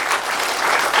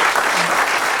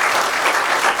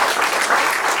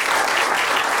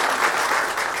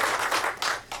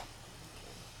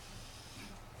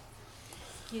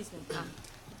 Excuse me.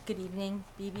 Good evening.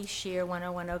 B.B. Shear,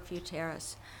 101 Oakview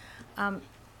Terrace.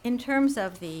 In terms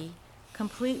of the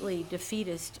completely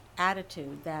defeatist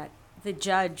attitude that the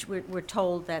judge, we're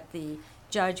told that the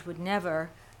judge would never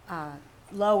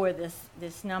lower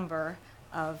this number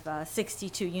of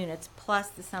 62 units plus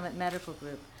the Summit Medical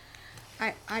Group.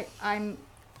 I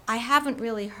haven't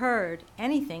really heard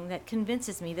anything that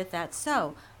convinces me that that's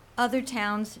so. Other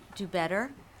towns do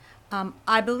better.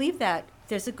 I believe that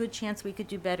there's a good chance we could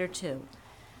do better too.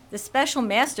 The special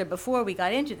master, before we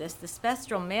got into this, the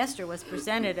special master was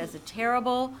presented as a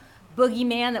terrible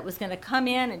boogeyman that was going to come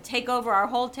in and take over our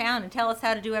whole town and tell us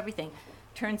how to do everything.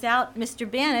 Turns out Mr.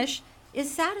 Banish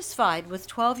is satisfied with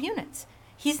 12 units.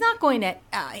 He's not going to,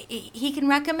 he can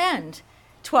recommend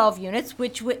 12 units,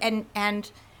 which would,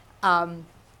 he's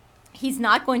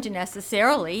not going to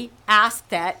necessarily ask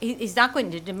that, he's not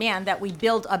going to demand that we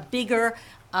build a bigger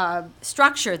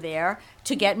structure there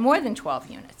to get more than 12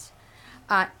 units.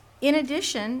 In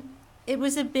addition, it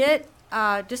was a bit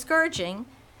discouraging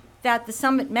that the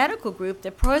Summit Medical Group,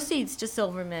 the proceeds to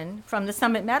Silverman from the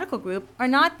Summit Medical Group, are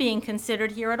not being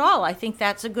considered here at all. I think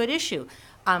that's a good issue.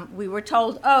 We were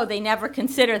told, oh, they never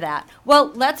consider that.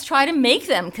 Well, let's try to make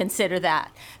them consider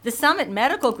that. The Summit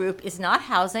Medical Group is not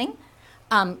housing.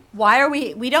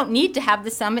 We don't need to have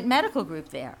the Summit Medical Group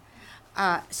there.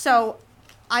 So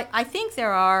I think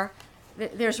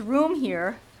there's room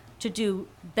here to do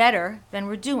better than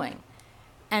we're doing.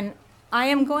 And I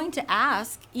am going to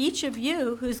ask each of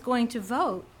you who's going to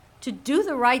vote to do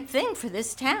the right thing for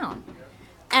this town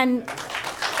and reject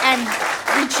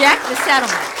the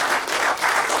settlement.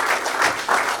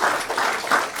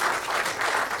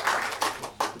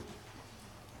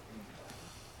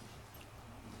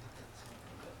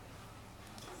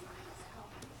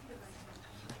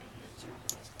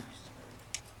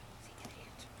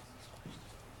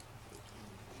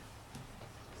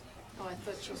 Oh, I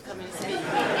thought she was coming to speak.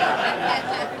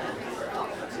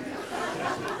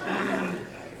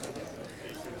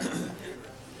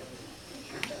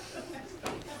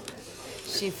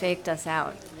 She faked us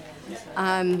out.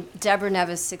 Deborah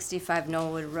Nevis, 65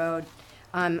 Knollwood Road.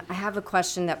 I have a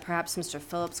question that perhaps Mr.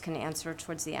 Phillips can answer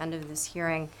towards the end of this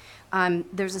hearing.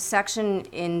 There's a section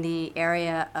in the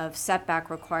area of setback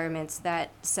requirements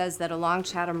that says that along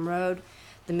Chatham Road,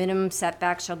 the minimum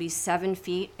setback shall be 7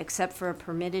 feet, except for a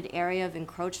permitted area of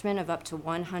encroachment of up to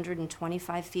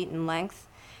 125 feet in length,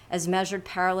 as measured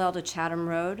parallel to Chatham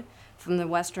Road from the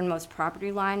westernmost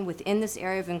property line. Within this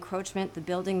area of encroachment, the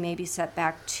building may be set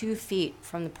back 2 feet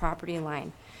from the property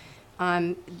line.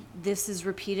 This is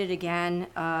repeated again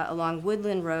along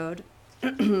Woodland Road,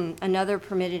 another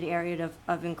permitted area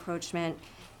of encroachment,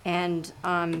 and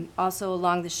also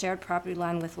along the shared property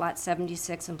line with Lot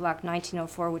 76 and Block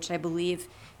 1904, which I believe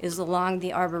is along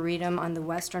the Arboretum on the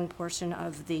western portion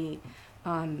of the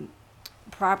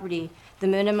property. The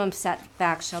minimum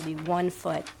setback shall be 1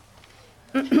 foot.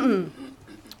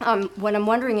 What I'm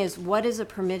wondering is, what is a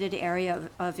permitted area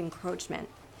of encroachment?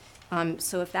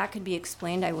 So if that could be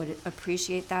explained, I would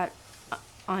appreciate that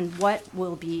on what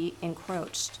will be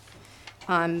encroached.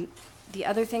 The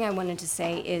other thing I wanted to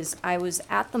say is I was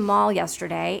at the mall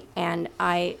yesterday and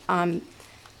I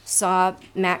saw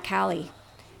Matt Calley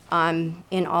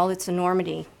in all its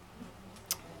enormity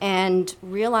and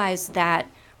realized that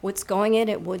what's going in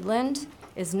at Woodland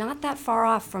is not that far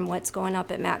off from what's going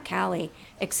up at Matt Calley,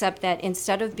 except that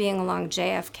instead of being along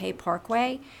JFK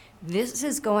Parkway, this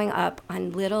is going up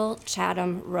on Little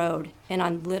Chatham Road and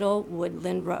on Little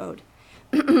Woodland Road.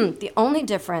 The only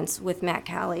difference with Matt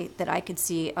Calley that I could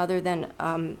see, other than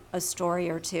a story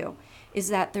or two, is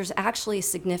that there's actually a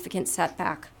significant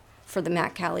setback for the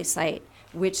Matt Calley site,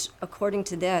 which, according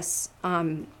to this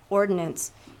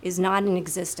ordinance, is not in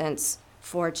existence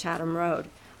for Chatham Road.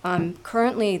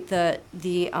 Currently, the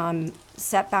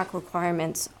setback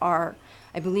requirements are,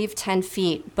 I believe, 10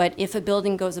 feet, but if a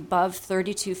building goes above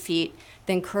 32 feet,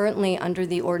 then currently under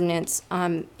the ordinance,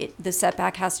 the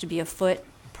setback has to be a foot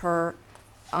per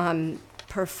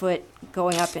foot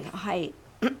going up in height.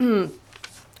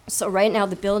 So right now,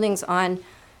 the buildings on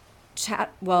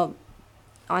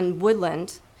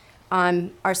Woodland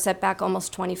are set back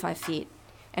almost 25 feet,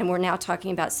 and we're now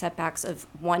talking about setbacks of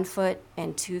 1 foot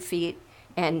and 2 feet,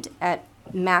 and at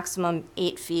maximum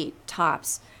 8 feet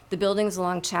tops. The buildings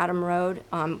along Chatham Road,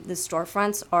 the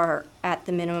storefronts are at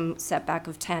the minimum setback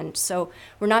of 10. So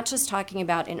we're not just talking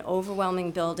about an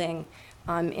overwhelming building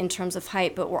in terms of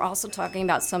height, but we're also talking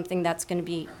about something that's going to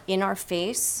be in our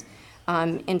face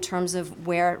in terms of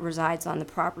where it resides on the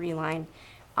property line.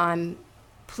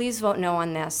 Please vote no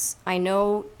on this. I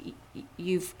know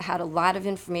you've had a lot of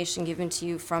information given to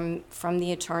you from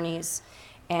the attorneys,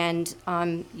 and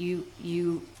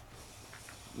you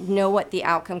know what the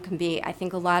outcome can be. I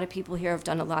think a lot of people here have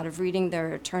done a lot of reading.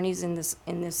 There are attorneys in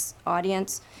this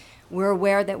audience. We're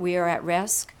aware that we are at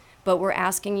risk, but we're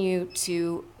asking you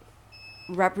to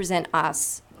represent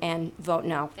us and vote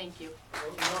no. Thank you.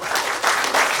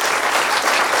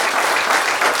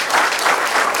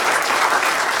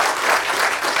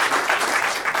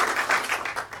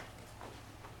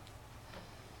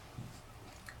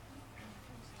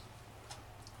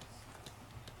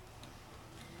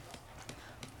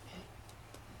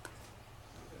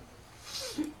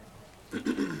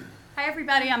 Hi,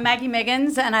 everybody. I'm Maggie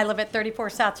Miggins, and I live at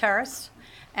 34 South Terrace.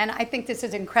 And I think this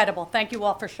is incredible. Thank you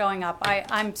all for showing up.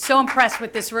 I'm so impressed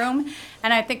with this room,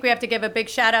 and I think we have to give a big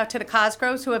shout out to the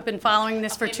Cosgroves who have been following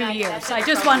this for 2 years. I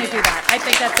just want to do that. I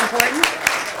think that's important.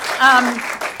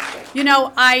 You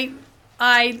know, I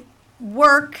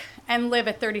work and live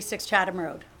at 36 Chatham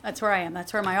Road. That's where I am.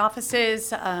 That's where my office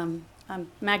is. I'm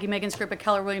Maggie Miggins Group at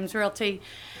Keller Williams Realty.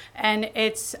 And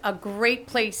it's a great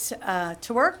place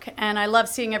to work, and I love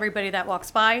seeing everybody that walks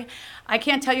by. I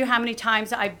can't tell you how many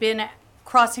times I've been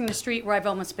crossing the street where I've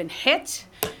almost been hit,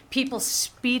 people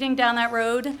speeding down that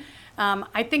road.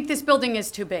 I think this building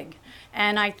is too big,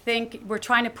 and I think we're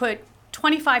trying to put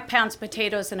 25 pounds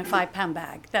potatoes in a 5-pound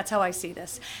bag. That's how I see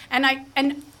this. And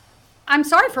I'm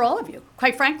sorry for all of you,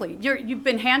 quite frankly. You've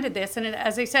been handed this, and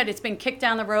as I said, it's been kicked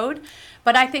down the road.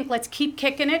 But I think let's keep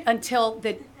kicking it until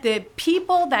the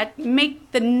people that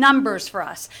make the numbers for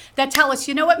us, that tell us,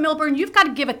 you know what, Millburn, you've got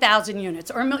to give 1,000 units.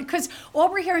 Or because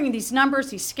all we're hearing these numbers,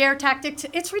 these scare tactics,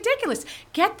 it's ridiculous.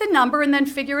 Get the number and then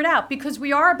figure it out, because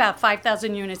we are about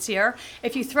 5,000 units here.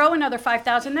 If you throw another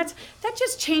 5,000, that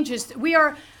just changes. We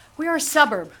are a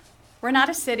suburb. We're not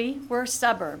a city, we're a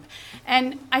suburb.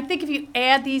 And I think if you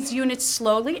add these units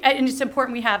slowly, and it's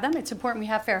important we have them, it's important we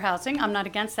have fair housing, I'm not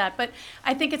against that, but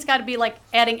I think it's gotta be like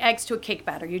adding eggs to a cake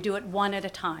batter. You do it one at a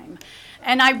time.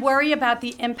 And I worry about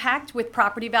the impact with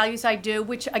property values, I do,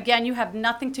 which again, you have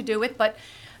nothing to do with, but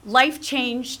life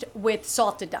changed with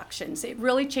SALT deductions. It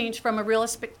really changed from a real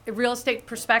estate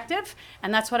perspective,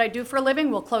 and that's what I do for a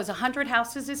living. We'll close 100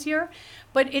 houses this year,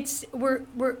 but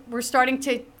we're starting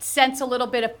to sense a little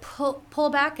bit of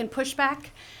pullback and pushback,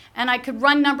 and I could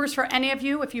run numbers for any of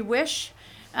you if you wish,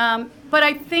 but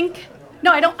I think,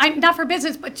 no, I'm not for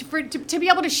business, but to be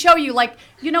able to show you, like,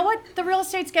 you know what, the real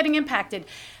estate's getting impacted.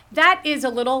 That is a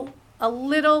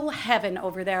little heaven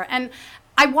over there, and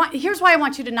here's why I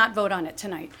want you to not vote on it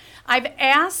tonight. I've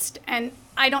asked, and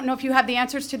I don't know if you have the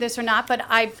answers to this or not, but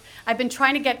I've been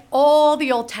trying to get all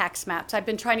the old tax maps. I've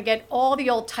been trying to get all the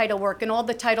old title work and all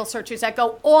the title searches that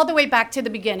go all the way back to the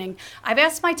beginning. I've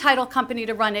asked my title company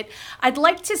to run it. I'd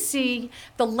like to see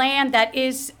the land that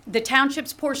is the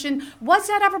township's portion. Was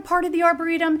that ever part of the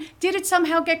Arboretum? Did it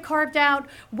somehow get carved out?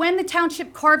 When the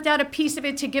township carved out a piece of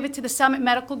it to give it to the Summit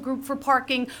Medical Group for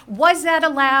parking, was that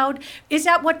allowed? Is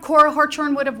that what Cora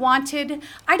Hartshorn would have wanted?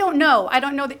 I don't know.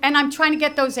 And I'm trying to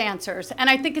get those answers. And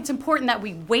I think it's important that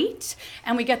we wait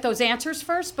and we get those answers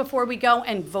first before we go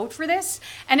and vote for this.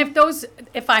 And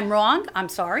if I'm wrong, I'm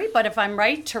sorry, but if I'm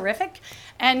right, terrific.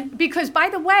 And because, by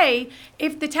the way,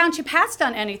 if the township has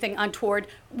done anything untoward,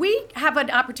 we have an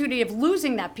opportunity of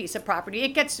losing that piece of property. It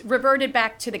gets reverted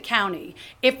back to the county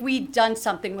if we'd done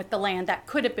something with the land that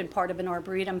could have been part of an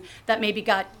arboretum that maybe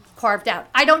got carved out.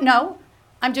 I don't know.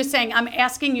 I'm just saying, I'm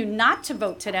asking you not to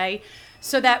vote today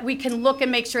so that we can look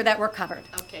and make sure that we're covered.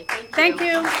 Okay, thank you. Thank you.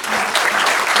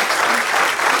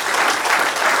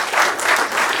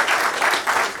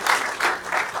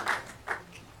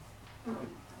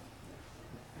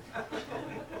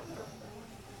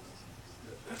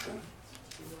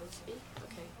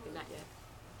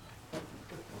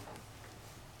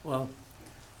 Well,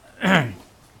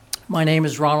 my name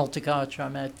is Ronald Tkach.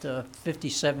 I'm at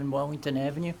 57 Wellington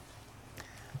Avenue.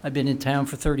 I've been in town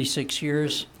for 36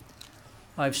 years.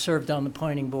 I've served on the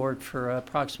planning board for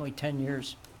approximately 10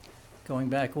 years, going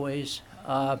back a ways.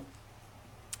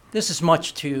 This is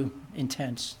much too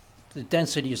intense. The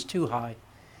density is too high. It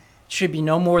should be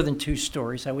no more than 2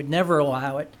 stories. I would never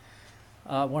allow it.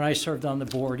 When I served on the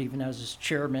board, even as its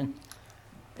chairman,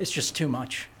 it's just too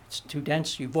much. It's too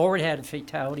dense. You've already had a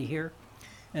fatality here.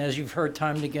 And as you've heard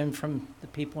time and again from the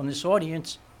people in this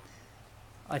audience,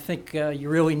 I think you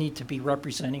really need to be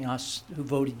representing us who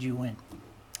voted you in.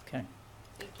 Okay.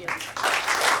 Thank you.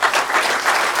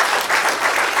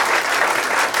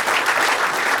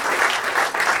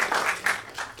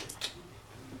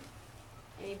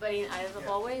 Anybody in either of the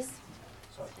hallways?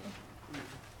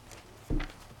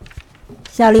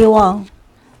 Shelley Wang,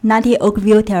 90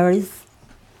 Oakview Terrace.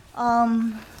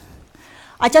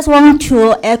 I just want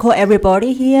to echo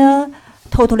everybody here.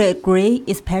 Totally agree,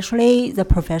 especially the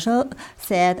professor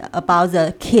said about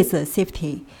the kids'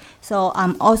 safety. So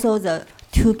I'm also the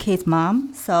 2 kids'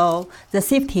 mom, so the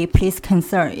safety please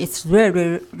concern. It's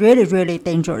really, really, really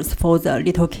dangerous for the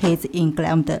little kids in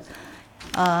Glenwood.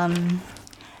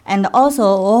 And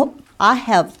also, I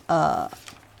have a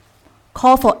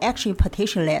call for action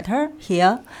petition letter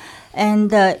here,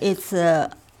 and it's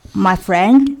my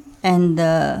friend and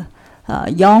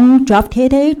young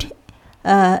drafted it.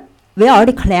 We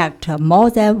already collect more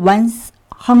than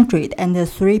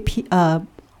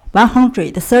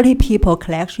 130 people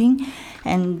collection,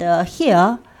 and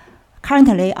here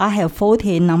currently I have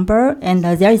 40 number, and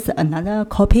there is another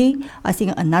copy, I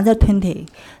think another 20.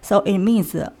 So it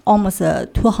means almost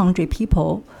 200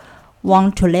 people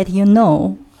want to let you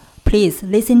know, please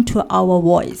listen to our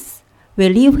voice. We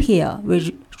live here,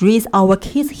 we raise our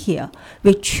kids here,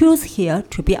 we choose here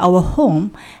to be our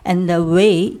home, and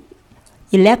we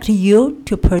elect you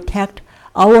to protect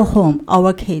our home,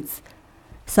 our kids.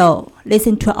 So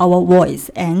listen to our voice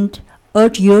and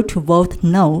urge you to vote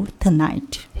no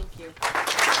tonight. Thank you.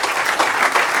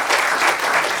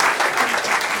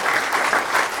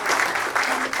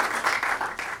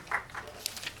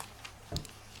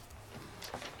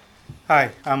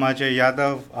 Hi, I'm Ajay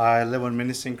Yadav. I live on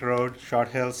Minisink Road, Short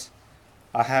Hills.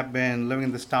 I have been living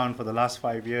in this town for the last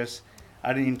 5 years.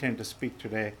 I didn't intend to speak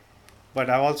today, but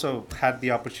I've also had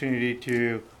the opportunity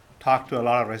to talk to a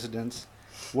lot of residents.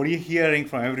 What you're hearing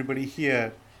from everybody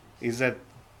here is that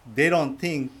they don't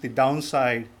think the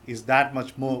downside is that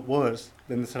much more worse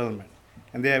than the settlement.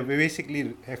 And they are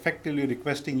basically effectively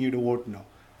requesting you to vote no.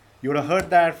 You would have heard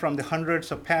that from the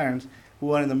hundreds of parents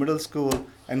who are in the middle school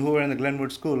and who were in the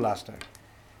Glenwood school last time.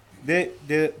 There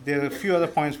are a few other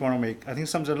points I want to make. I think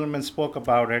some gentlemen spoke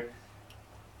about it.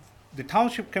 The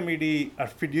township committee are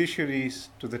fiduciaries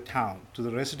to the town, to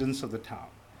the residents of the town.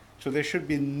 So there should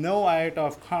be no iota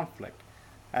of conflict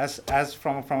as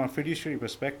from a fiduciary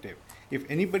perspective. If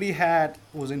anybody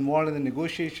was involved in the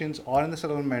negotiations or in the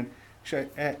settlement,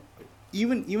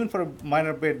 even for a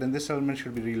minor bit, then this settlement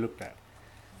should be relooked at.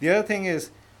 The other thing is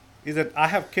that I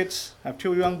have kids, I have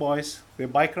 2 young boys, they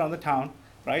bike around the town,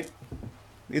 right?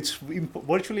 It's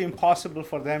virtually impossible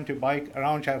for them to bike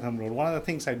around Chatham Road. One of the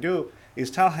things I do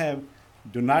is tell him,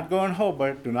 do not go in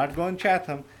Hobart, do not go in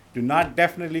Chatham, do not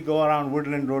definitely go around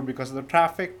Woodland Road because of the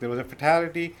traffic. There was a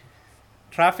fatality.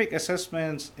 Traffic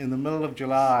assessments in the middle of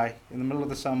July, in the middle of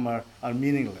the summer, are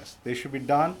meaningless. They should be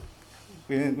done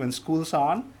when school's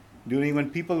on,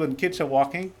 when kids are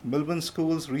walking. Millburn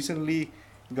schools recently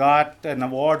got an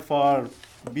award for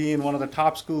being one of the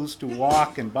top schools to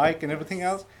walk and bike and everything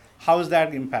else. How is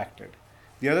that impacted?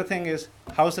 The other thing is,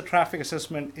 how is the traffic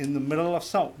assessment in the middle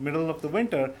of the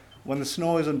winter when the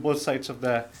snow is on both sides of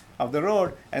the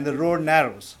road and the road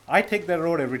narrows? I take that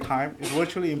road every time. It's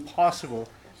virtually impossible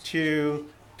to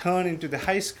turn into the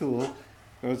high school.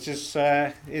 It's just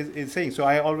insane. So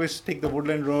I always take the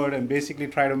Woodland Road and basically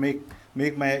try to make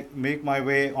my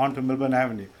way onto Millburn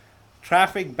Avenue.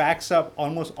 Traffic backs up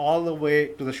almost all the way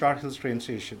to the Short Hills train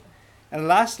station. And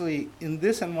lastly, in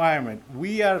this environment,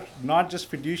 we are not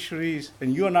just fiduciaries,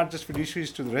 and you are not just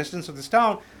fiduciaries to the residents of this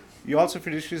town, you're also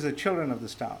fiduciaries to the children of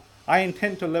this town. I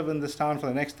intend to live in this town for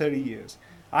the next 30 years.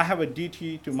 I have a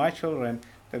duty to my children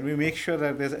that we make sure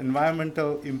that there's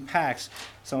environmental impacts.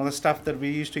 Some of the stuff that we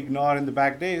used to ignore in the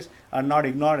back days are not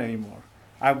ignored anymore.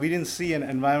 We didn't see an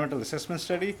environmental assessment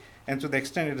study, and to the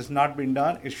extent it has not been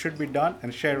done, it should be done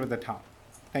and shared with the town.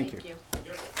 Thank you.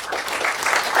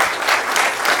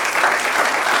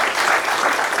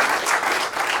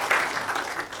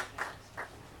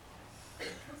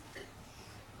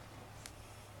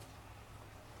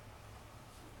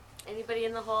 Anybody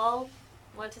in the hall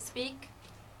want to speak?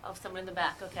 Oh, someone in the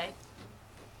back, okay.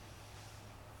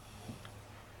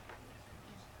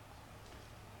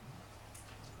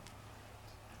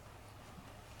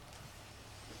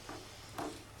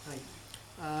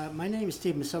 Hi. My name is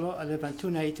Steve Masillo. I live on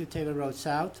 292 Taylor Road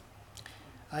South.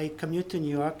 I commute to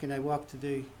New York and I walk to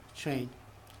the train.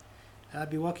 I'll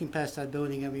be walking past that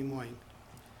building every morning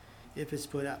if it's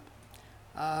put up.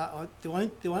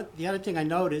 The other thing I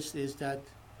noticed is that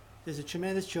there's a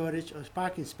tremendous shortage of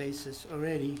parking spaces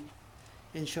already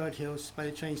in Short Hills by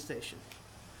the train station.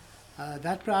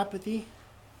 That property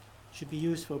should be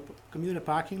used for commuter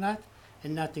parking lot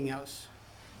and nothing else.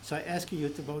 So I ask you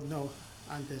to vote no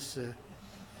on this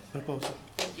proposal.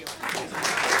 Thank you.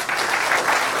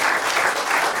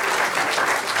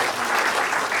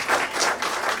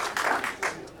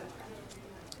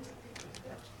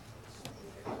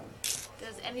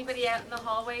 Does anybody out in the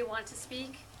hallway want to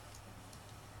speak?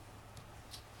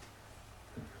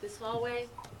 This hallway?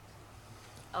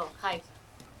 Oh, hi.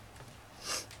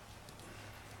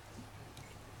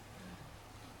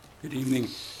 Good evening.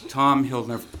 Tom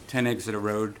Hildner, 10 Exeter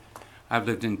Road. I've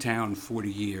lived in town 40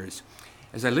 years.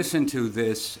 As I listen to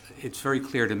this, it's very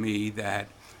clear to me that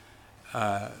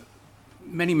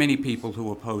many people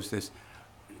who oppose this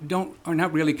are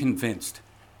not really convinced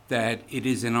that it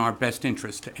is in our best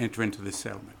interest to enter into this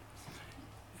settlement.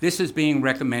 This is being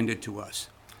recommended to us.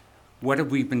 What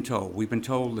have we been told? We've been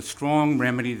told the strong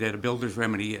remedy that a builder's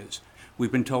remedy is.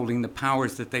 We've been told the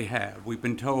powers that they have. We've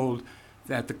been told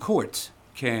that the courts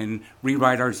can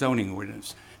rewrite our zoning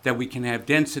ordinance, that we can have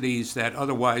densities that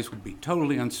otherwise would be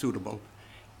totally unsuitable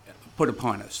put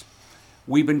upon us.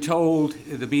 We've been told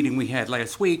at the meeting we had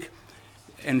last week,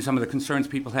 and some of the concerns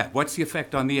people have, what's the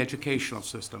effect on the educational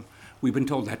system? We've been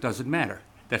told that doesn't matter.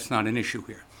 That's not an issue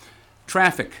here.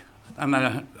 Traffic, I'm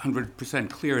not 100%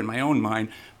 clear in my own mind,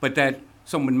 but that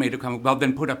someone made a comment, well,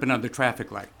 then put up another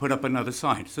traffic light, put up another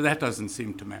sign. So that doesn't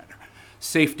seem to matter.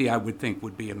 Safety, I would think,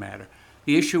 would be a matter.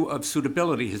 The issue of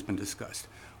suitability has been discussed.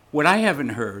 What I haven't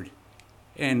heard,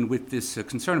 and with this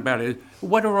concern about it,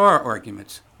 what are our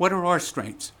arguments? What are our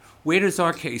strengths? Where does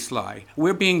our case lie?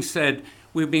 We're being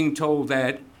told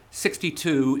that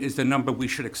 62 is the number we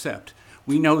should accept.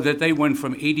 We know that they went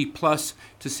from 80 plus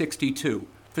to 62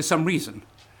 for some reason.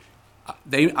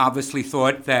 They obviously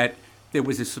thought that there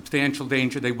was a substantial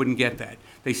danger they wouldn't get that.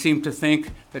 They seem to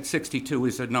think that 62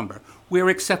 is a number. We're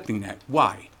accepting that.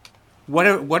 Why? What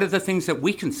are the things that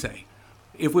we can say?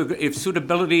 If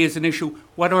suitability is an issue,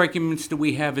 what arguments do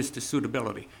we have as to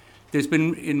suitability? There's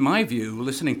been, in my view,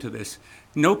 listening to this,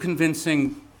 no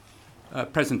convincing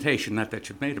presentation, not that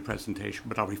you've made a presentation,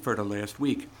 but I'll refer to last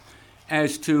week,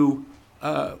 as to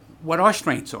what our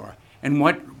strengths are and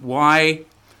why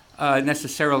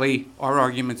necessarily our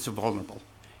arguments are vulnerable.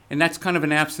 And that's kind of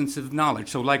an absence of knowledge.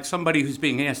 So like somebody who's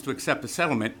being asked to accept a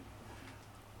settlement,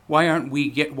 why can't we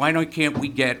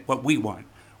get what we want,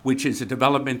 which is a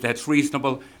development that's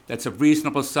reasonable, that's of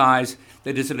reasonable size,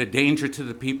 that isn't a danger to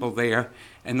the people there,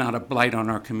 and not a blight on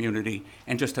our community,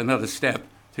 and just another step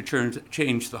to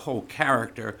change the whole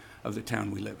character of the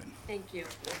town we live in. Thank you.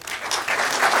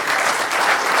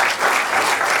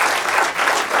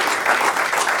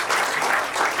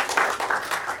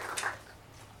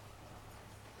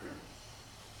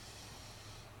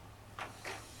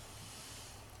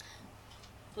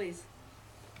 Please.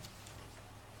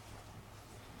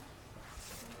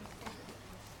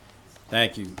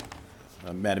 Thank you,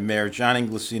 Madam Mayor. John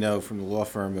Inglesino from the law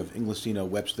firm of Inglesino,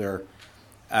 Webster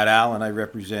et al., and I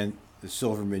represent the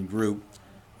Silverman Group.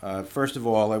 First of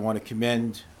all, I want to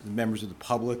commend the members of the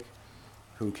public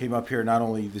who came up here not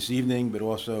only this evening, but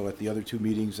also at the other two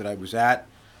meetings that I was at.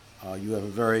 You have a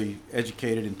very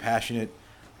educated and passionate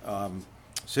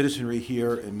citizenry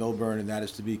here in Millburn, and that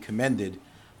is to be commended.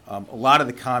 A lot of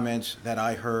the comments that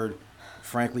I heard,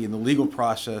 frankly, in the legal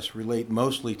process relate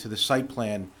mostly to the site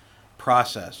plan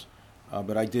process.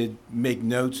 But I did make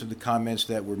notes of the comments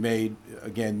that were made,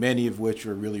 again, many of which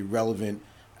are really relevant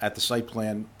at the site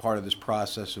plan part of this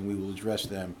process, and we will address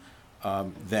them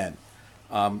then.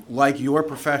 Like your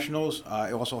professionals,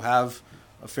 I also have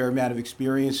a fair amount of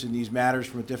experience in these matters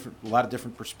from a lot of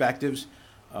different perspectives.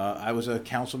 I was a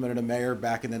councilman and a mayor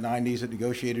back in the 90s that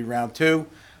negotiated round two.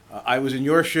 I was in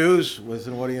your shoes with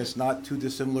an audience not too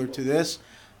dissimilar to this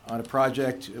on a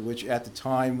project which at the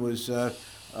time was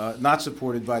not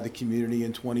supported by the community,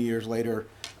 and 20 years later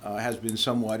has been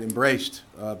somewhat embraced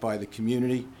by the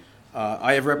community.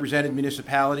 I have represented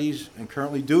municipalities and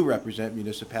currently do represent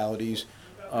municipalities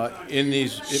in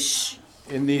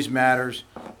these matters,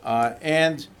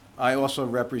 and I also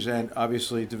represent,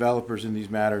 obviously, developers in these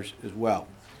matters as well.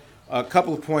 A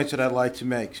couple of points that I'd like to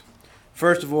make.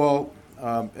 First of all,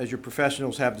 as your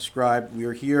professionals have described, we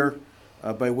are here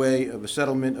by way of a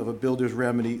settlement of a builder's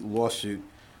remedy lawsuit,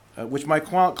 which my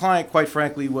client, quite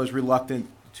frankly, was reluctant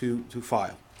to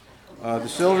file. The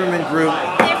Silverman Group...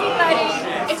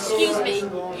 Everybody, excuse me,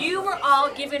 you were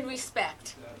all given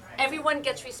respect. Everyone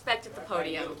gets respect at the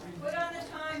podium. Put on a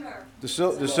timer.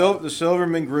 The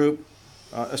Silverman Group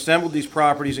assembled these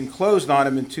properties and closed on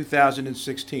them in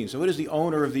 2016. So it is the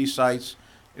owner of these sites.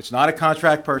 It's not a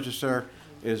contract purchaser.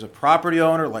 It is a property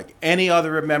owner, like any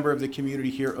other member of the community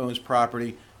here owns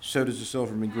property. So does the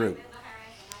Silverman Group.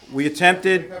 We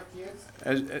attempted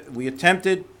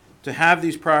to have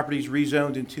these properties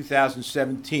rezoned in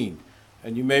 2017.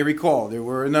 And you may recall, there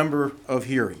were a number of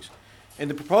hearings. And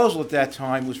the proposal at that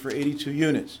time was for 82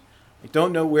 units. I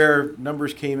don't know where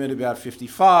numbers came in about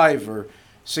 55 or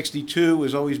 62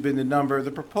 has always been the number.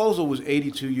 The proposal was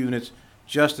 82 units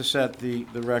just to set the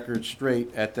record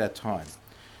straight at that time.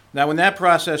 Now, when that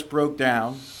process broke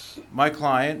down, my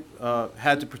client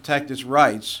had to protect its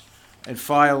rights and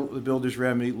file the builder's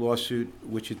remedy lawsuit,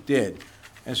 which it did.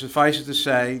 And suffice it to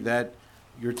say that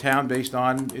your town, based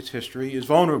on its history, is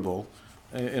vulnerable,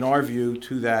 in our view,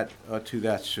 to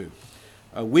that suit.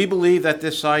 We believe that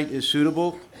this site is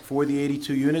suitable for the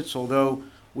 82 units, although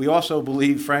we also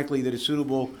believe, frankly, that it's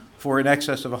suitable for in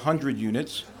excess of 100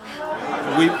 units.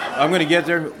 I'm going to get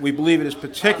there. We believe it is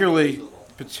particularly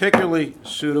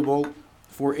suitable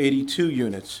for 82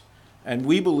 units, and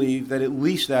we believe that at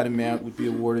least that amount would be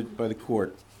awarded by the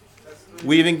court.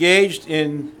 We've engaged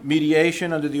in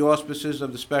mediation under the auspices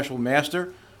of the special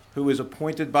master, who is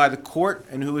appointed by the court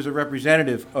and who is a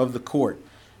representative of the court.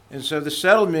 And so the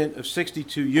settlement of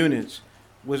 62 units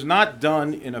was not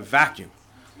done in a vacuum.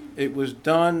 It was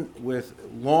done with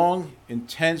long,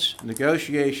 intense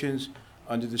negotiations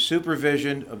under the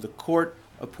supervision of the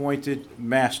court-appointed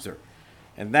master.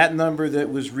 And that number that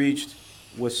was reached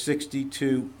was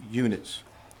 62 units.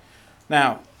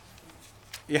 Now,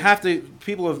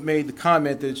 people have made the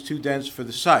comment that it's too dense for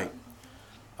the site.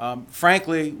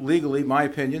 Frankly, legally, my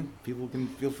opinion, people can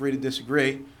feel free to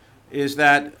disagree, is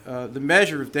that the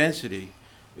measure of density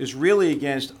is really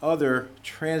against other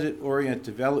transit-oriented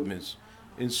developments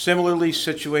in similarly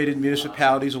situated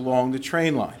municipalities along the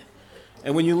train line.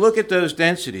 And when you look at those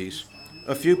densities,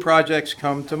 a few projects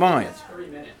come to mind.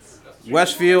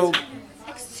 Westfield.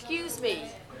 Excuse me.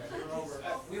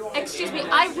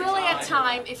 I will at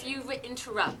time if you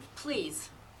interrupt, please.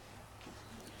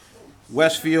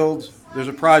 Westfield, there's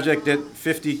a project at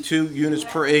 52 units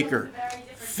per acre,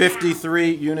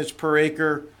 53 units per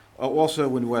acre,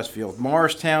 also in Westfield.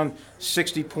 Morristown,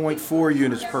 60.4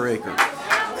 units per acre.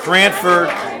 Cranford,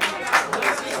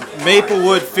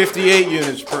 Maplewood, 58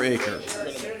 units per acre.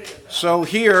 So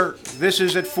here, this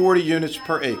is at 40 units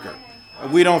per acre.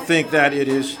 We don't think that it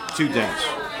is too dense.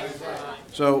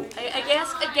 So I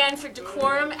ask again for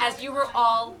decorum, as you were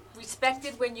all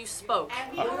respected when you spoke.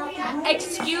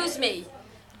 Excuse me.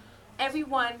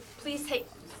 Everyone, please take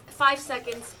 5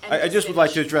 seconds. And I just would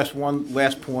like to address one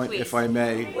last point, if I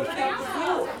may.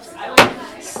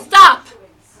 Stop!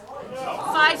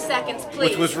 5 seconds, please.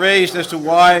 Which was raised as to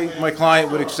why my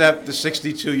client would accept the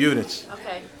 62 units.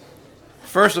 Okay.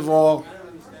 First of all,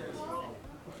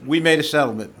 we made a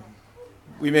settlement.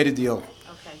 We made a deal.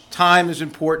 Okay. Time is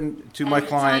important to my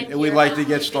client, and we'd like to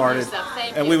get started,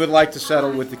 and we would like to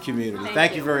settle with the community.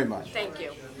 Thank you very much. Thank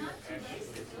you.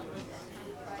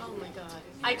 Oh my God.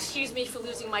 Excuse me for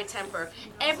losing my temper.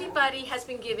 Everybody has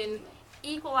been given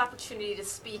equal opportunity to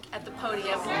speak at the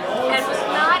podium and was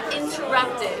not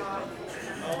interrupted.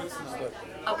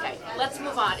 Okay, let's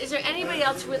move on. Is there anybody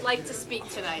else who would like to speak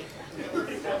tonight?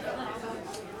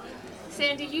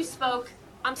 Sandy, you spoke.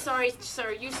 I'm sorry,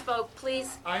 sir, you spoke,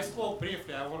 please. I spoke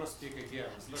briefly, I want to speak again.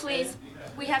 Please,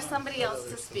 we have somebody else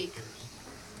to speak.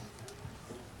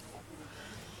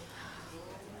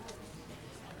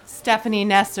 Stephanie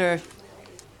Nesser,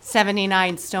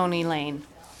 79 Stony Lane.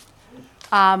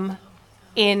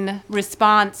 In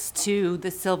response to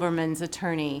the Silverman's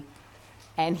attorney,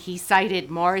 and he cited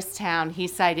Morristown, he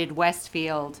cited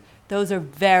Westfield. Those are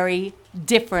very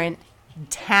different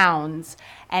towns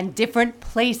and different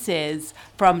places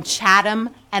from Chatham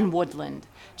and Woodland.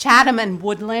 Chatham and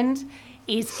Woodland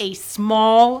is a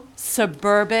small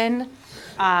suburban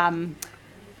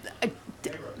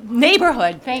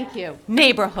neighborhood, thank you,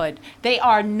 neighborhood. They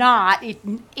are not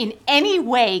in any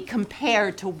way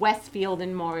compared to Westfield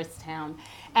and Morristown.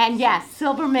 And yes,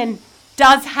 Silverman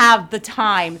does have the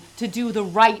time to do the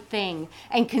right thing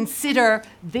and consider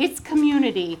this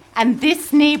community and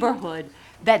this neighborhood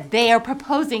that they are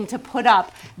proposing to put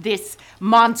up this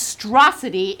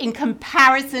monstrosity in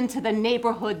comparison to the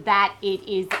neighborhood that it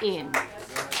is in.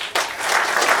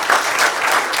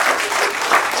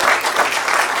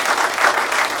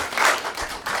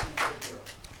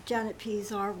 Janet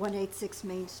Pizar, 186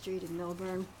 Main Street in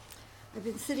Millburn. I've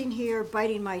been sitting here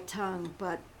biting my tongue,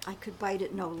 but I could bite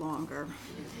it no longer.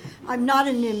 I'm not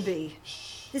a NIMBY.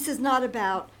 This is not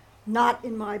about not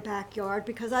in my backyard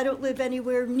because I don't live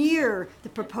anywhere near the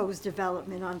proposed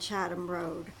development on Chatham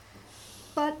Road.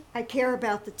 But I care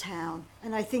about the town,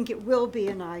 and I think it will be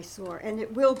an eyesore, and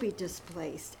it will be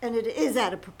displaced, and it is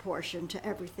out of proportion to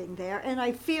everything there, and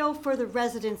I feel for the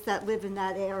residents that live in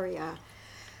that area.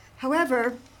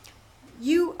 However,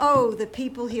 You owe the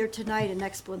people here tonight an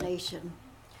explanation.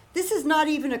 This is not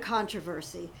even a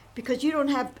controversy because you don't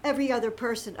have every other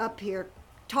person up here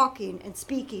talking and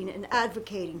speaking and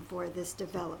advocating for this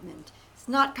development. It's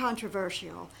not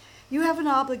controversial. You have an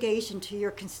obligation to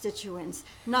your constituents,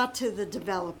 not to the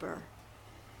developer.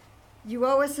 You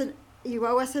owe us an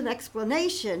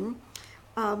explanation,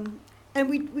 and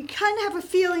we kind of have a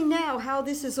feeling now how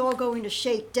this is all going to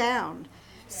shake down.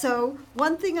 So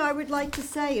one thing I would like to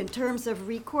say in terms of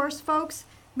recourse, folks,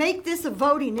 make this a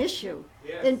voting issue.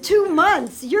 In 2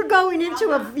 months, you're going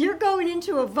into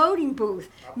a voting booth.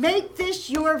 Make this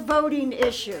your voting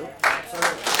issue.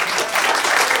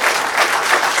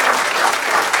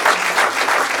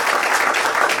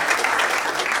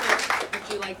 Would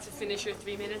you like to finish your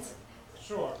 3 minutes?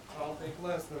 Sure, I'll take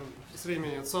less than 3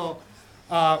 minutes. So,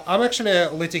 I'm actually a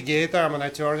litigator, I'm an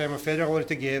attorney, I'm a federal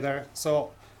litigator.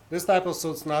 So, this type of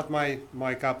suit's not my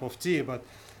cup of tea, but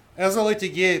as a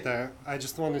litigator, I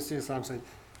just want to say something.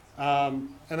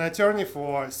 An attorney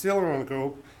for Silverman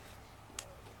Group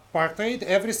portrayed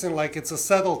everything like it's a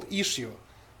settled issue,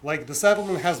 like the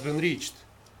settlement has been reached.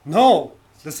 No,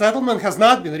 the settlement has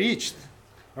not been reached.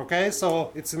 Okay,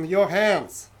 so it's in your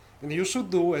hands, and you should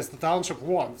do as the township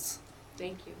wants.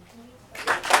 Thank you.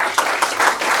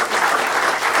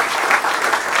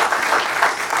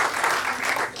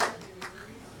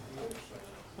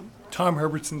 Tom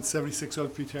Herbertson, 76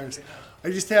 Oak Tree Terrace. I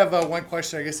just have one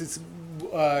question. I guess it's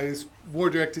more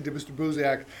directed to Mr.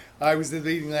 Buzak. I was at the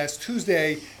meeting last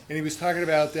Tuesday, and he was talking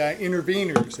about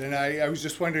interveners. And I was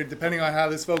just wondering, depending on how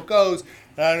this vote goes,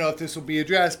 I don't know if this will be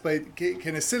addressed, but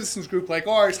can a citizens group like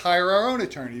ours hire our own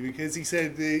attorney? Because he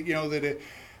said that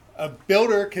a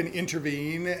builder can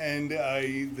intervene, and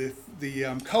the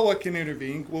COA can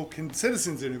intervene. Well, can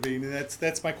citizens intervene? And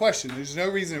that's my question. There's no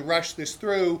reason to rush this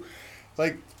through.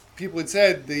 Like people had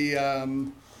said, the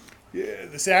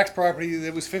Saks property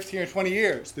that was 15 or 20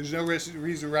 years. There's no reason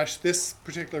to rush this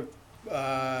particular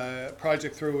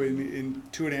project through in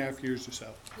 2.5 years or so.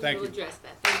 Thank you. We'll address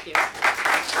that. Thank you.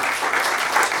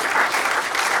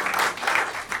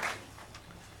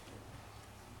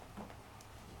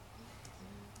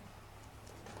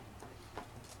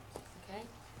 Okay.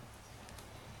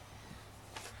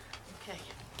 Okay.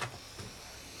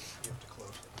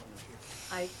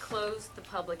 I close the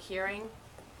public hearing.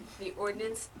 The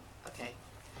ordinance, okay.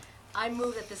 I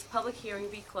move that this public hearing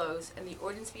be closed and the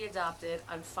ordinance be adopted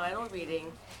on final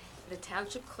reading. The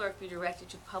township clerk be directed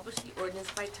to publish the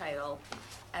ordinance by title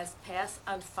as passed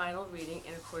on final reading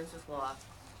in accordance with law.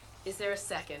 Is there a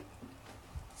second?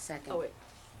 Second. Oh, wait.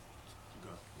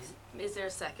 Is there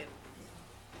a second?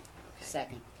 Okay.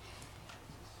 Second.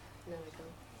 There we go.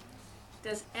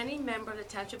 Does any member of the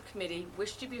township committee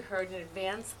wish to be heard in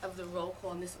advance of the roll call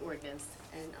on this ordinance?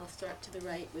 And I'll start to the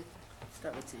right with.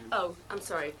 Start with Sam. Oh, I'm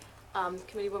sorry.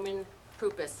 Committeewoman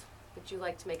Prupus, would you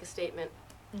like to make a statement?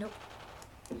 Nope.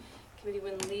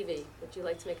 Committeewoman Levy, would you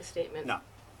like to make a statement? No.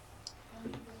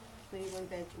 Committeewoman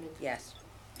Benjamin? Yes.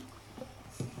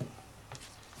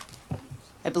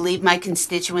 I believe my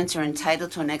constituents are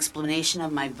entitled to an explanation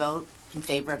of my vote in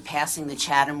favor of passing the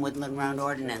Chatham-Woodland Road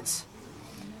ordinance.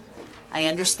 I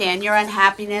understand your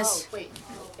unhappiness. Oh, wait.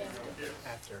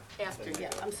 After, yeah,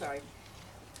 I'm sorry.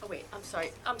 Oh, wait, I'm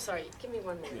sorry. Give me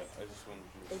 1 minute. I just wanted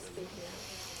They speak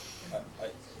now.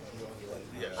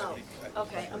 Oh,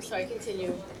 okay, I'm sorry,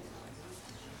 continue.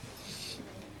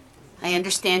 I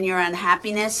understand your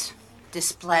unhappiness,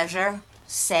 displeasure,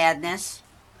 sadness,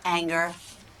 anger,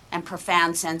 and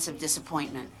profound sense of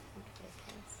disappointment.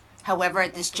 However,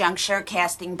 at this juncture,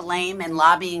 casting blame and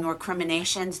lobbying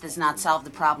recriminations does not solve the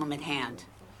problem at hand.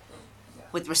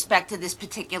 With respect to this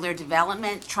particular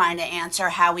development, trying to answer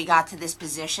how we got to this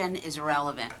position is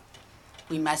irrelevant.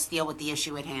 We must deal with the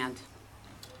issue at hand.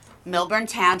 Millburn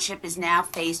Township is now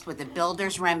faced with a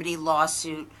builder's remedy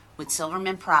lawsuit with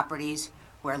Silverman Properties,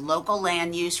 where local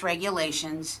land use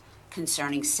regulations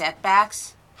concerning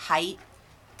setbacks, height,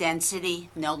 density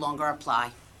no longer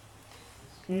apply.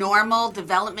 Normal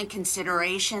development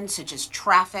considerations such as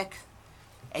traffic,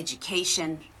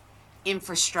 education,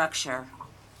 infrastructure,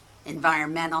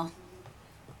 environmental,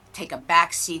 take a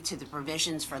back seat to the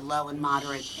provisions for low and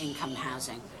moderate income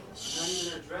housing.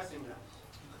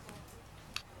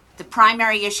 The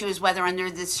primary issue is whether under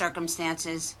these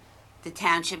circumstances, the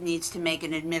township needs to make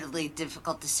an admittedly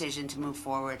difficult decision to move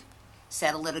forward,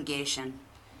 settle litigation,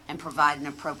 and provide an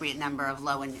appropriate number of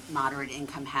low and moderate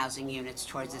income housing units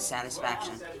towards its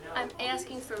satisfaction. I'm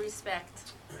asking for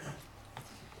respect.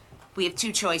 We have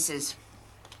two choices.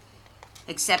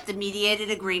 Accept the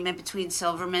mediated agreement between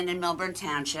Silverman and Millburn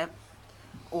Township,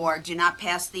 or do not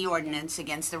pass the ordinance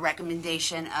against the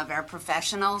recommendation of our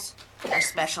professionals, our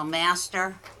special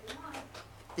master,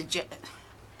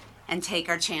 and take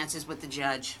our chances with the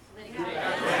judge.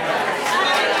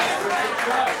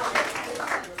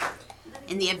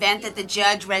 In the event that the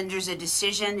judge renders a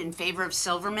decision in favor of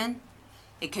Silverman,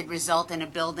 it could result in a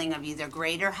building of either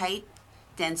greater height,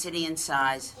 density, and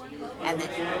size, and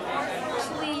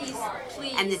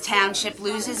the township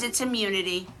loses its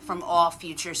immunity from all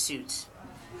future suits.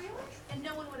 And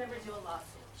no one would ever do a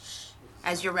lawsuit.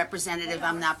 As your representative,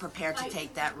 I'm not prepared to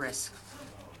take that risk.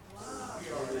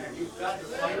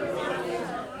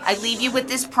 I leave you with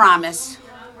this promise.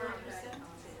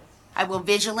 I will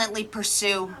vigilantly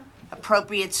pursue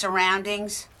appropriate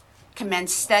surroundings,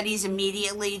 commence studies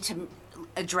immediately to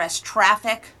address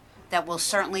traffic that will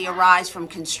certainly arise from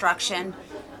construction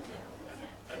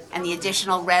and the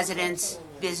additional residents,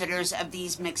 visitors of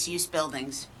these mixed-use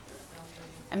buildings.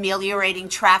 Ameliorating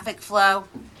traffic flow,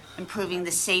 improving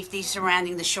the safety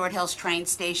surrounding the Short Hills train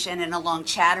station and along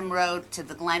Chatham Road to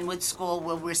the Glenwood School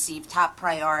will receive top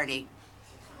priority.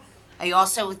 I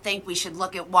also think we should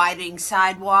look at widening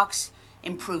sidewalks,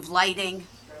 improve lighting,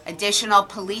 additional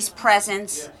police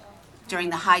presence during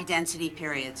the high-density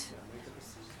periods.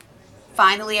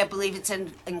 Finally, I believe it's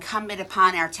incumbent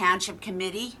upon our township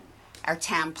committee, our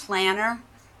town planner,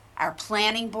 our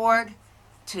planning board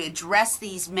to address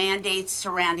these mandates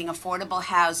surrounding affordable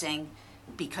housing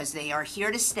because they are here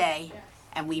to stay,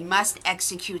 and we must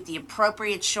execute the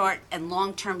appropriate short and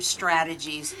long-term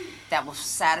strategies that will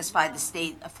satisfy the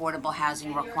state affordable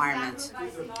housing requirements.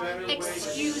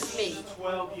 Excuse me.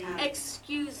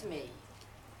 Excuse me.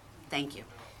 Thank you.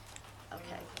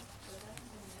 Okay.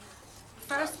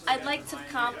 First, I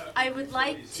would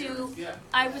like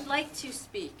to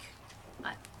speak.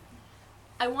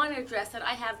 I want to address that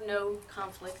I have no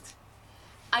conflict.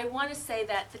 I want to say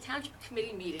that the township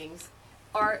committee meetings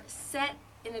are set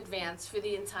in advance for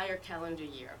the entire calendar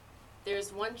year.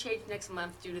 There's one change next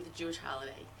month due to the Jewish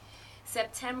holiday.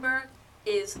 September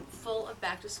is full of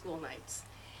back-to-school nights.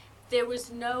 There was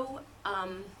no,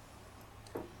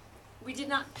 we did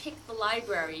not pick the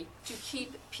library to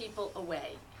keep people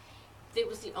away. It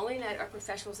was the only night our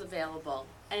professionals available,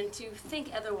 and to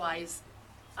think otherwise,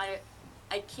 I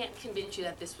can't convince you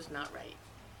that this was not right.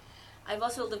 I've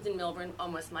also lived in Millburn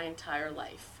almost my entire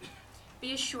life.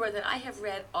 Be assured that I have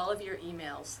read all of your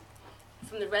emails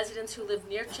from the residents who live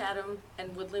near Chatham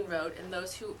and Woodland Road and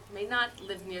those who may not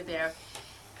live near there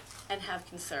and have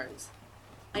concerns.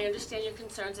 I understand your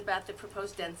concerns about the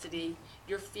proposed density,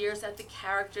 your fears that the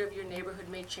character of your neighborhood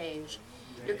may change,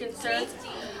 your concerns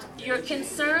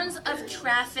of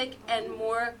traffic and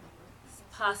more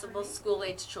possible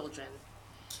school-aged children.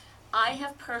 I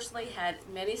have personally had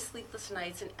many sleepless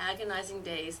nights and agonizing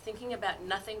days thinking about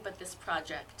nothing but this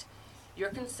project, your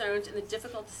concerns, and the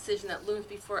difficult decision that looms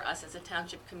before us as a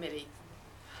township committee.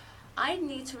 I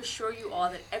need to assure you all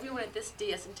that everyone at this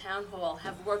DS and Town Hall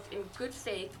have worked in good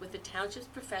faith with the township's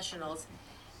professionals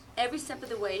every step of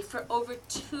the way for over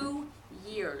 2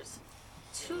 years.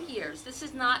 2 years. This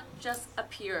has not just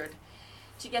appeared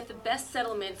to get the best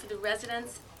settlement for the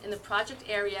residents in the project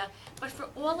area, but for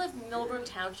all of Millburn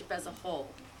Township as a whole.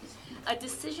 A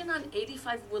decision on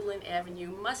 85 Woodland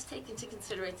Avenue must take into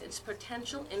consideration its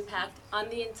potential impact on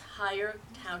the entire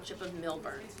township of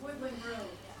Millburn.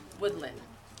 Woodland.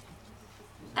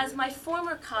 As my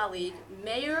former colleague,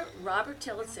 Mayor Robert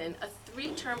Tillotson, a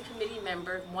 3-term committee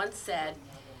member, once said,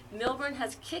 Millburn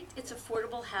has kicked its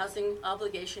affordable housing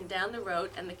obligation down the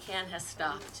road and the can has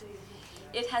stopped.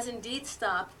 It has indeed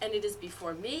stopped, and it is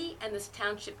before me and this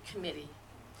township committee.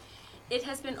 It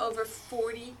has been over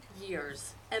 40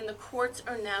 years, and the courts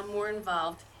are now more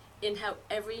involved in how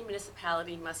every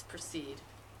municipality must proceed.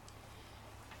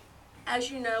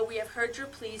 As you know, we have heard your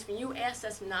pleas when you asked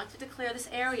us not to declare this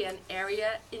area an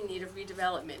area in need of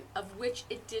redevelopment, of which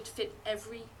it did fit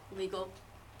every legal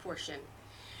portion.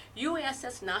 You asked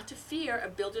us not to fear a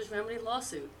builder's remedy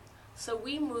lawsuit, so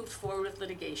we moved forward with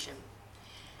litigation.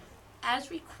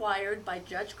 As required by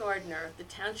Judge Gardner, the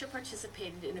township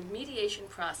participated in a mediation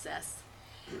process.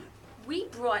 We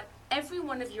brought every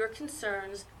one of your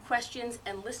concerns, questions,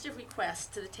 and list of requests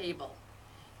to the table.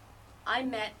 I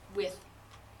met with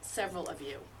several of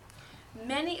you.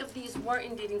 Many of these were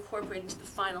indeed incorporated into the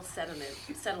final settlement.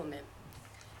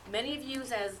 Many of you,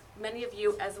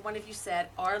 as one of you said,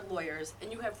 are lawyers,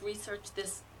 and you have researched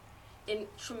this in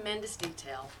tremendous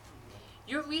detail.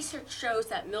 Your research shows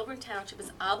that Millburn Township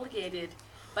is obligated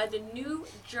by the New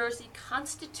Jersey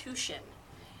Constitution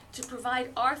to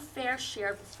provide our fair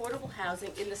share of affordable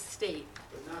housing in the state,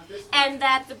 and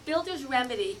that the builder's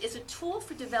remedy is a tool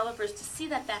for developers to see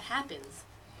that that happens.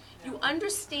 You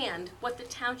understand what the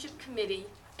township committee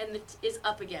is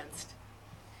up against.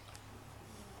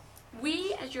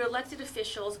 We, as your elected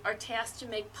officials, are tasked to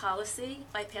make policy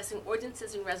by passing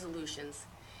ordinances and resolutions.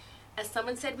 As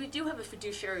someone said, we do have a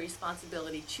fiduciary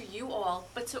responsibility to you all,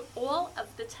 but to all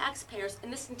of the taxpayers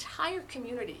in this entire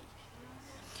community.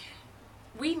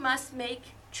 We must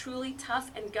make truly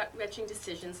tough and gut-wrenching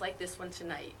decisions like this one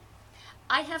tonight.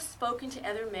 I have spoken to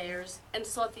other mayors and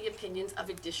sought the opinions of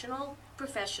additional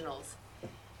professionals.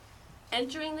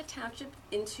 Entering the township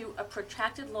into a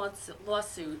protracted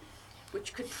lawsuit,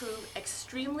 which could prove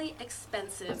extremely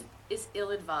expensive, is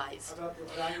ill-advised.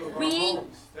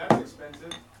 That's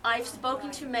expensive. I've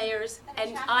spoken to mayors,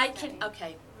 and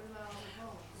okay.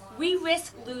 We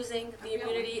risk losing the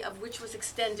immunity of which was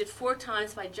extended 4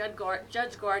 times by Judge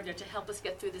Gardner to help us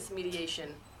get through this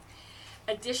mediation.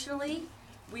 Additionally,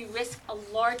 we risk a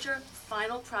larger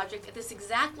final project at this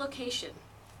exact location.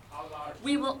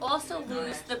 We will also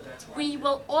lose the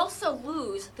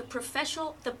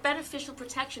beneficial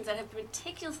protections that have been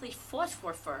meticulously fought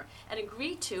for and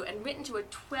agreed to and written to a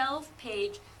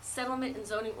 12-page settlement and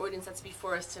zoning ordinance that's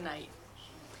before us tonight.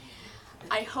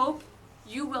 I hope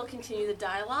you will continue the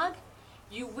dialogue.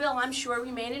 You will, I'm sure,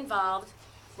 remain involved,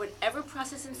 whatever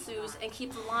process ensues, and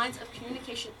keep the lines of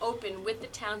communication open with the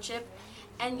township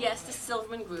and, yes, the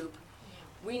Silverman Group.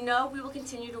 We know we will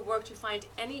continue to work to find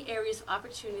any areas of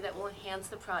opportunity that will enhance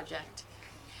the project.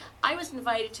 I was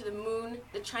invited to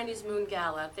the Chinese Moon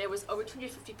Gala. There was over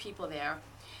 250 people there.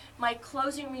 My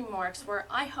closing remarks were,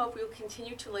 I hope we will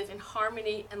continue to live in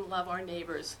harmony and love our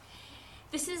neighbors.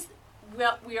 This is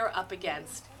what we are up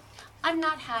against. I'm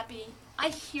not happy. I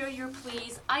hear your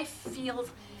pleas. I feel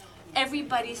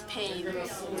everybody's pain.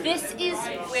 This is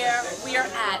where we are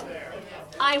at.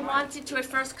 I wanted to at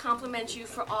first compliment you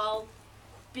for all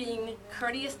being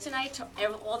courteous tonight to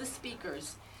all the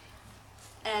speakers.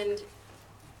 And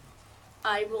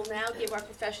I will now give our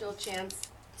professional a chance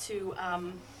to,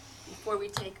 before we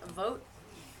take a vote,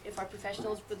 if our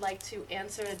professionals would like to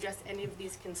answer and address any of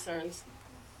these concerns.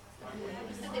 Why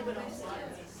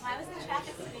was the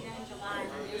traffic study done in July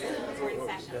when there was a board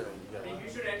session? You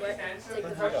should answer Take the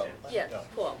the question. vote. Yeah,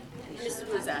 Paul. Mrs.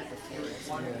 Buzak.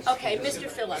 Okay, Mr.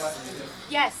 Phillips.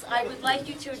 Yes, I would like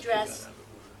you to address.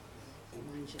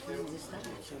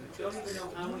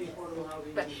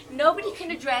 But nobody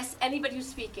can address anybody who's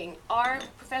speaking. Our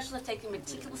professionals have taken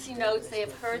meticulously notes. They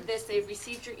have heard this. They've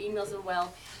received your emails as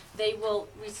well. They will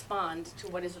respond to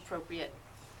what is appropriate.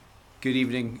 Good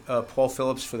evening, Paul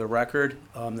Phillips for the record,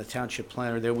 the township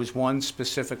planner. There was one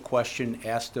specific question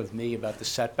asked of me about the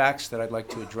setbacks that I'd like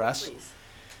to address. Please.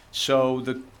 So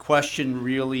the question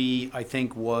really, I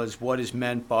think, was what is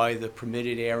meant by the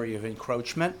permitted area of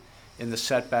encroachment in the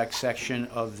setback section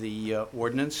of the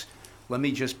ordinance. Let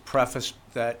me just preface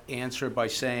that answer by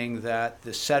saying that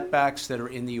the setbacks that are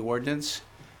in the ordinance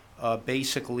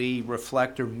basically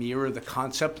reflect or mirror the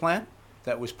concept plan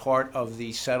that was part of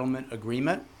the settlement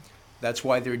agreement. That's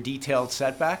why they're detailed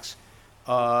setbacks.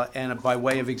 And by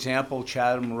way of example,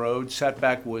 Chatham Road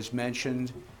setback was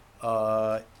mentioned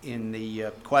in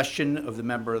the question of the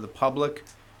member of the public.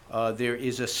 There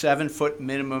is a 7-foot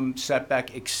minimum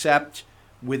setback except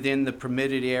within the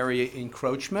permitted area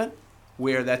encroachment,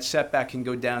 where that setback can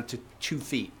go down to 2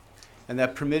 feet. And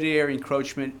that permitted area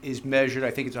encroachment is measured,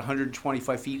 I think it's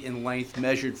 125 feet in length,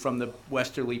 measured from the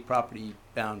westerly property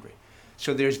boundary.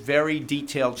 So there's very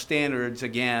detailed standards,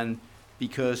 again,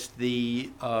 because the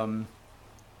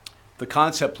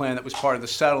concept plan that was part of the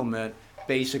settlement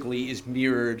basically is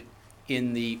mirrored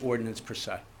in the ordinance per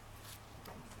se.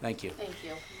 Thank you. Thank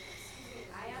you.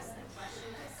 I asked the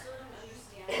question, I still don't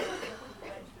understand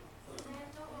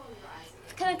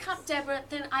Can I come, Deborah?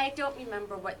 Then I don't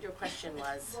remember what your question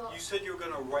was. You said you were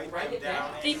going to write them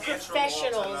down. The and answer them all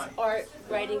professionals tonight. are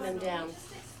writing them down.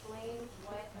 explain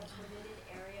what a permitted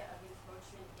area of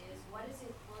encroachment is. What is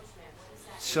encroachment? What does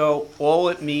that So all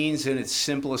it means in its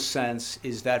simplest sense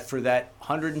is that for that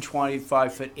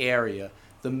 125-foot area,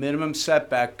 the minimum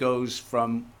setback goes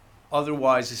from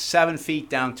otherwise 7 feet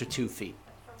down to 2 feet.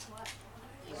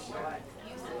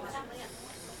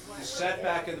 The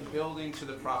setback of the building to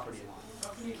the property line.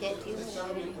 Mr.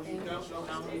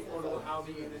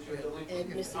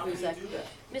 Buzak.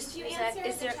 Mr. Buzak,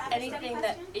 is there anything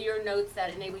that, in your notes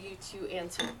that enable you to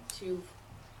answer to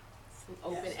some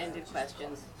open-ended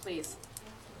questions? Please.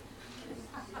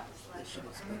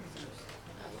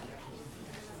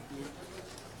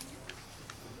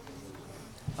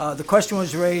 The question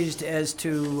was raised as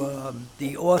to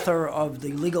the author of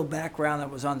the legal background that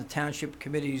was on the Township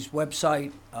Committee's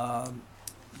website.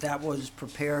 That was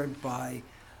prepared by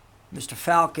Mr.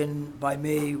 Falcon, by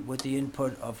me, with the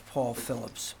input of Paul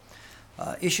Phillips.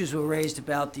 Issues were raised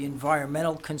about the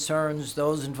environmental concerns.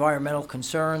 Those environmental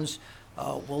concerns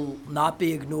will not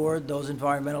be ignored. Those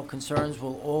environmental concerns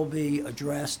will all be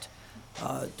addressed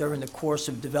during the course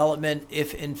of development.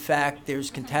 If in fact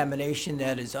there's contamination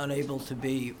that is unable to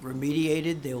be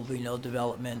remediated, there will be no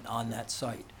development on that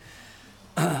site.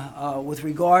 With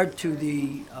regard to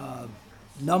the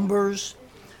numbers,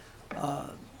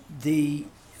 the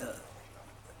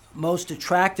most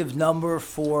attractive number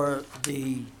for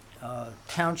the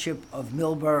Township of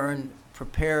Millburn,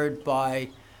 prepared by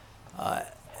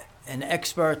an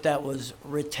expert that was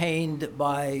retained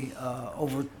by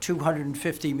over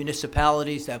 250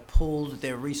 municipalities that pooled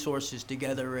their resources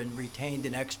together and retained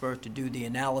an expert to do the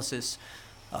analysis,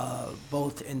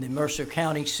 both in the Mercer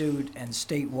County suit and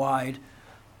statewide,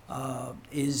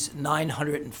 is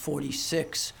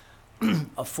 946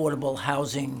 affordable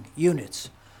housing units.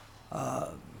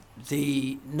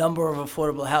 The number of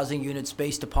affordable housing units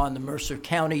based upon the Mercer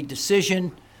County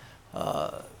decision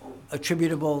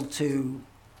attributable to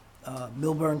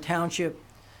Millburn Township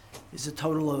is a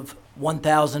total of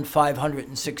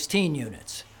 1,516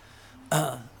 units.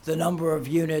 The number of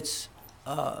units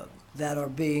that are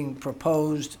being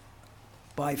proposed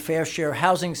by Fair Share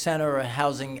Housing Center, a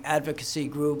housing advocacy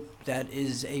group that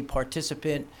is a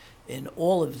participant in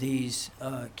all of these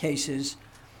cases,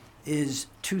 is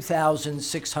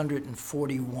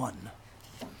 2,641.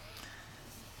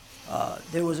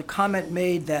 There was a comment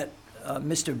made that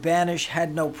Mr. Banish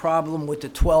had no problem with the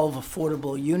 12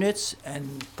 affordable units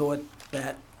and thought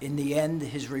that in the end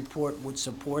his report would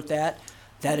support that.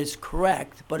 That is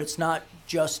correct, but it's not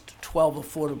just 12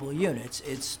 affordable units.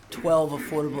 It's 12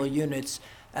 affordable units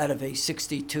out of a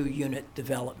 62-unit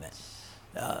development.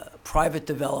 Private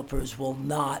developers will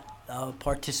not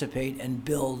participate and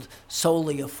build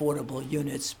solely affordable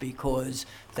units because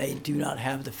they do not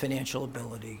have the financial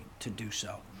ability to do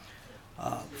so.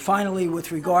 Finally,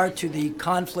 with regard to the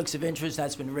conflicts of interest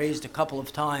that's been raised a couple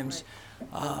of times,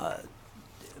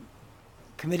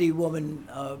 Committeewoman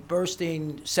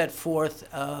Burstein set forth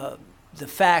the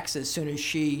facts as soon as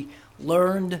she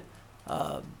learned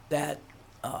that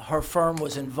her firm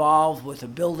was involved with a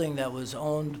building that was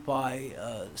owned by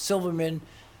Silverman.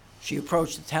 She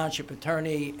approached the township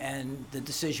attorney, and the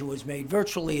decision was made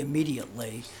virtually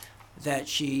immediately that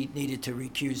she needed to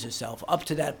recuse herself. Up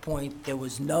to that point, there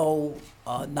was no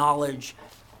knowledge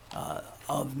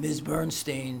of Ms.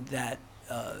 Bernstein that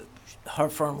her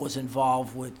firm was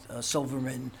involved with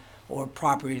Silverman or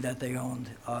property that they owned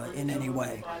in any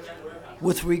way.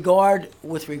 With regard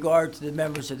to the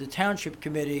members of the Township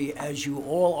Committee, as you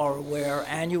all are aware,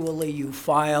 annually you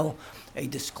file a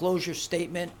disclosure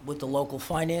statement with the local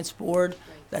finance board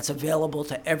that's available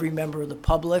to every member of the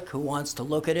public who wants to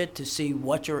look at it to see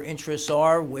what your interests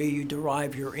are, where you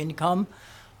derive your income,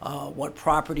 what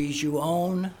properties you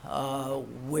own,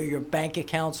 where your bank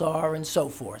accounts are, and so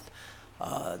forth.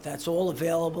 That's all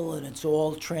available and it's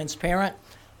all transparent,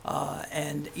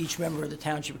 and each member of the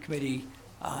Township Committee,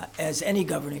 as any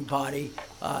governing body,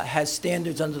 has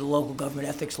standards under the local government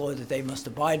ethics law that they must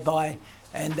abide by.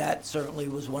 And that certainly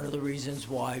was one of the reasons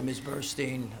why Ms.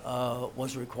 Burstein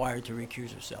was required to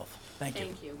recuse herself. Thank you.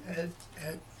 Thank you. Ed,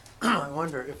 I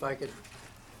wonder if I could,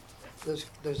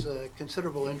 there's a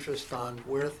considerable interest on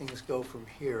where things go from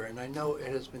here, and I know it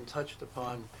has been touched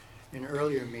upon in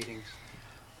earlier meetings,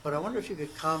 but I wonder if you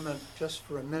could comment just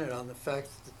for a minute on the fact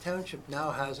that the township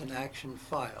now has an action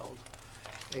filed,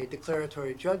 a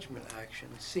declaratory judgment action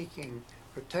seeking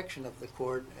protection of the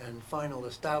court and final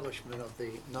establishment of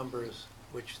the numbers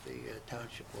which the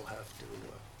township will have to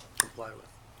comply with.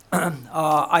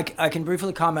 I can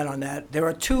briefly comment on that. There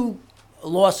are two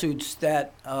lawsuits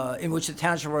that in which the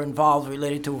township are involved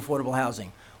related to affordable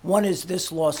housing. One is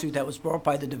this lawsuit that was brought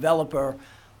by the developer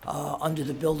under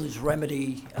the builder's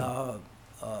remedy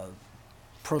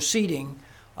proceeding,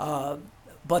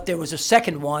 but there was a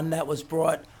second one that was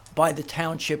brought by the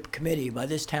township committee, by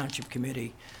this township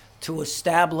committee, to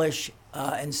establish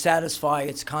and satisfy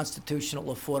its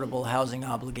constitutional affordable housing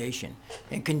obligation.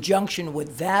 In conjunction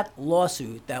with that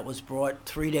lawsuit that was brought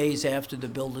 3 days after the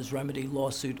builder's remedy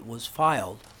lawsuit was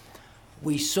filed,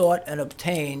 we sought and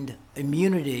obtained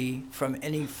immunity from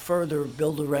any further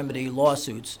builder remedy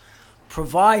lawsuits,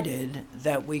 provided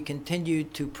that we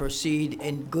continued to proceed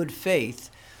in good faith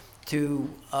to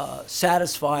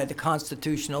satisfy the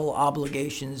constitutional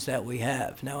obligations that we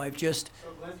have. Now, I've just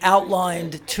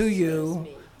outlined to you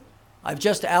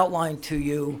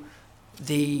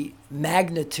the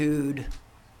magnitude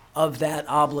of that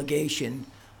obligation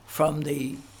from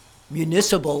the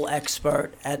municipal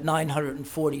expert at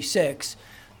 946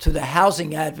 to the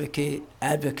housing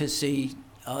advocacy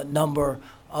number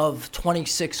of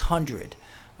 2,600.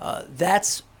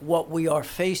 That's what we are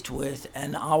faced with,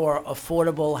 and our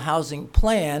affordable housing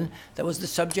plan that was the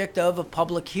subject of a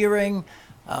public hearing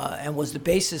and was the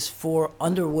basis for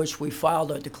under which we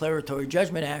filed our declaratory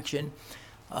judgment action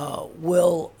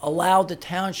will allow the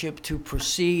township to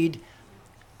proceed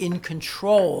in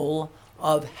control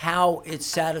of how it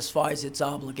satisfies its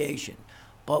obligation.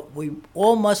 But we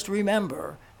all must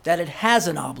remember that it has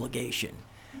an obligation.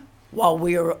 While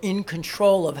we are in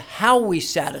control of how we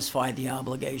satisfy the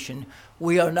obligation,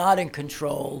 we are not in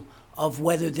control of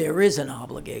whether there is an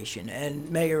obligation. And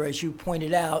Mayor, as you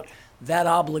pointed out, that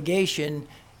obligation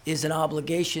is an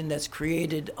obligation that's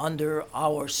created under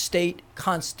our state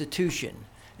constitution.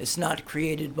 It's not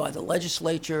created by the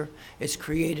legislature. It's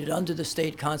created under the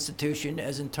state constitution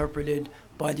as interpreted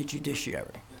by the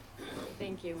judiciary.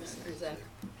 Thank you, Mr. Bruzak.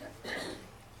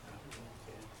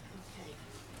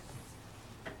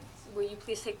 Will you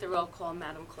please take the roll call,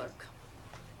 Madam Clerk?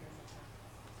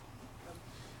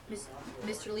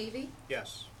 Mr. Levy?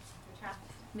 Yes.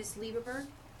 Ms. Lieberberg?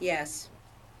 Yes.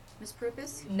 Ms.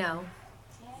 Prupus? No.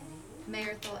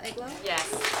 Mayor Thol-Eglo? Yes.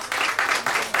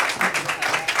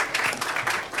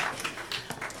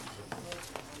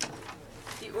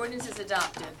 The ordinance is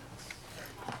adopted.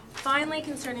 Finally,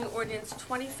 concerning ordinance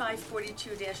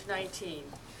 2542-19,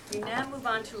 we now move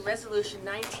on to resolution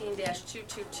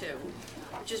 19-222,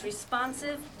 which is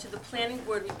responsive to the planning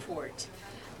board report.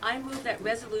 I move that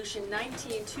resolution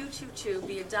 19-222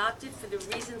 be adopted for the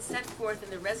reasons set forth in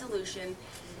the resolution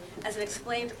as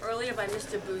explained earlier by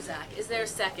Mr. Buzak. Is there a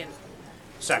second?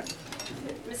 Second.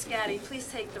 Ms. Gaddy, please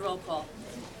take the roll call.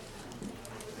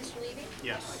 Mr. Levy?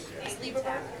 Yes. Ms.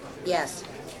 Lieberberg? Yes.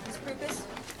 Ms. Prupus?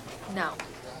 No.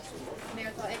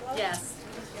 Mayor Thol-Eglo? Yes.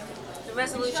 The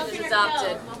resolution is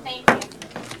adopted.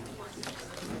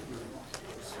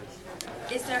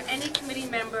 Is there any committee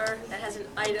member that has an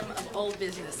item of old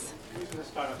business?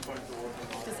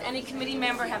 Does any committee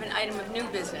member have an item of new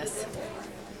business?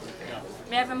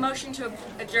 May I have a motion to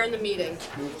adjourn the meeting?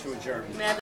 Move to adjourn. May I have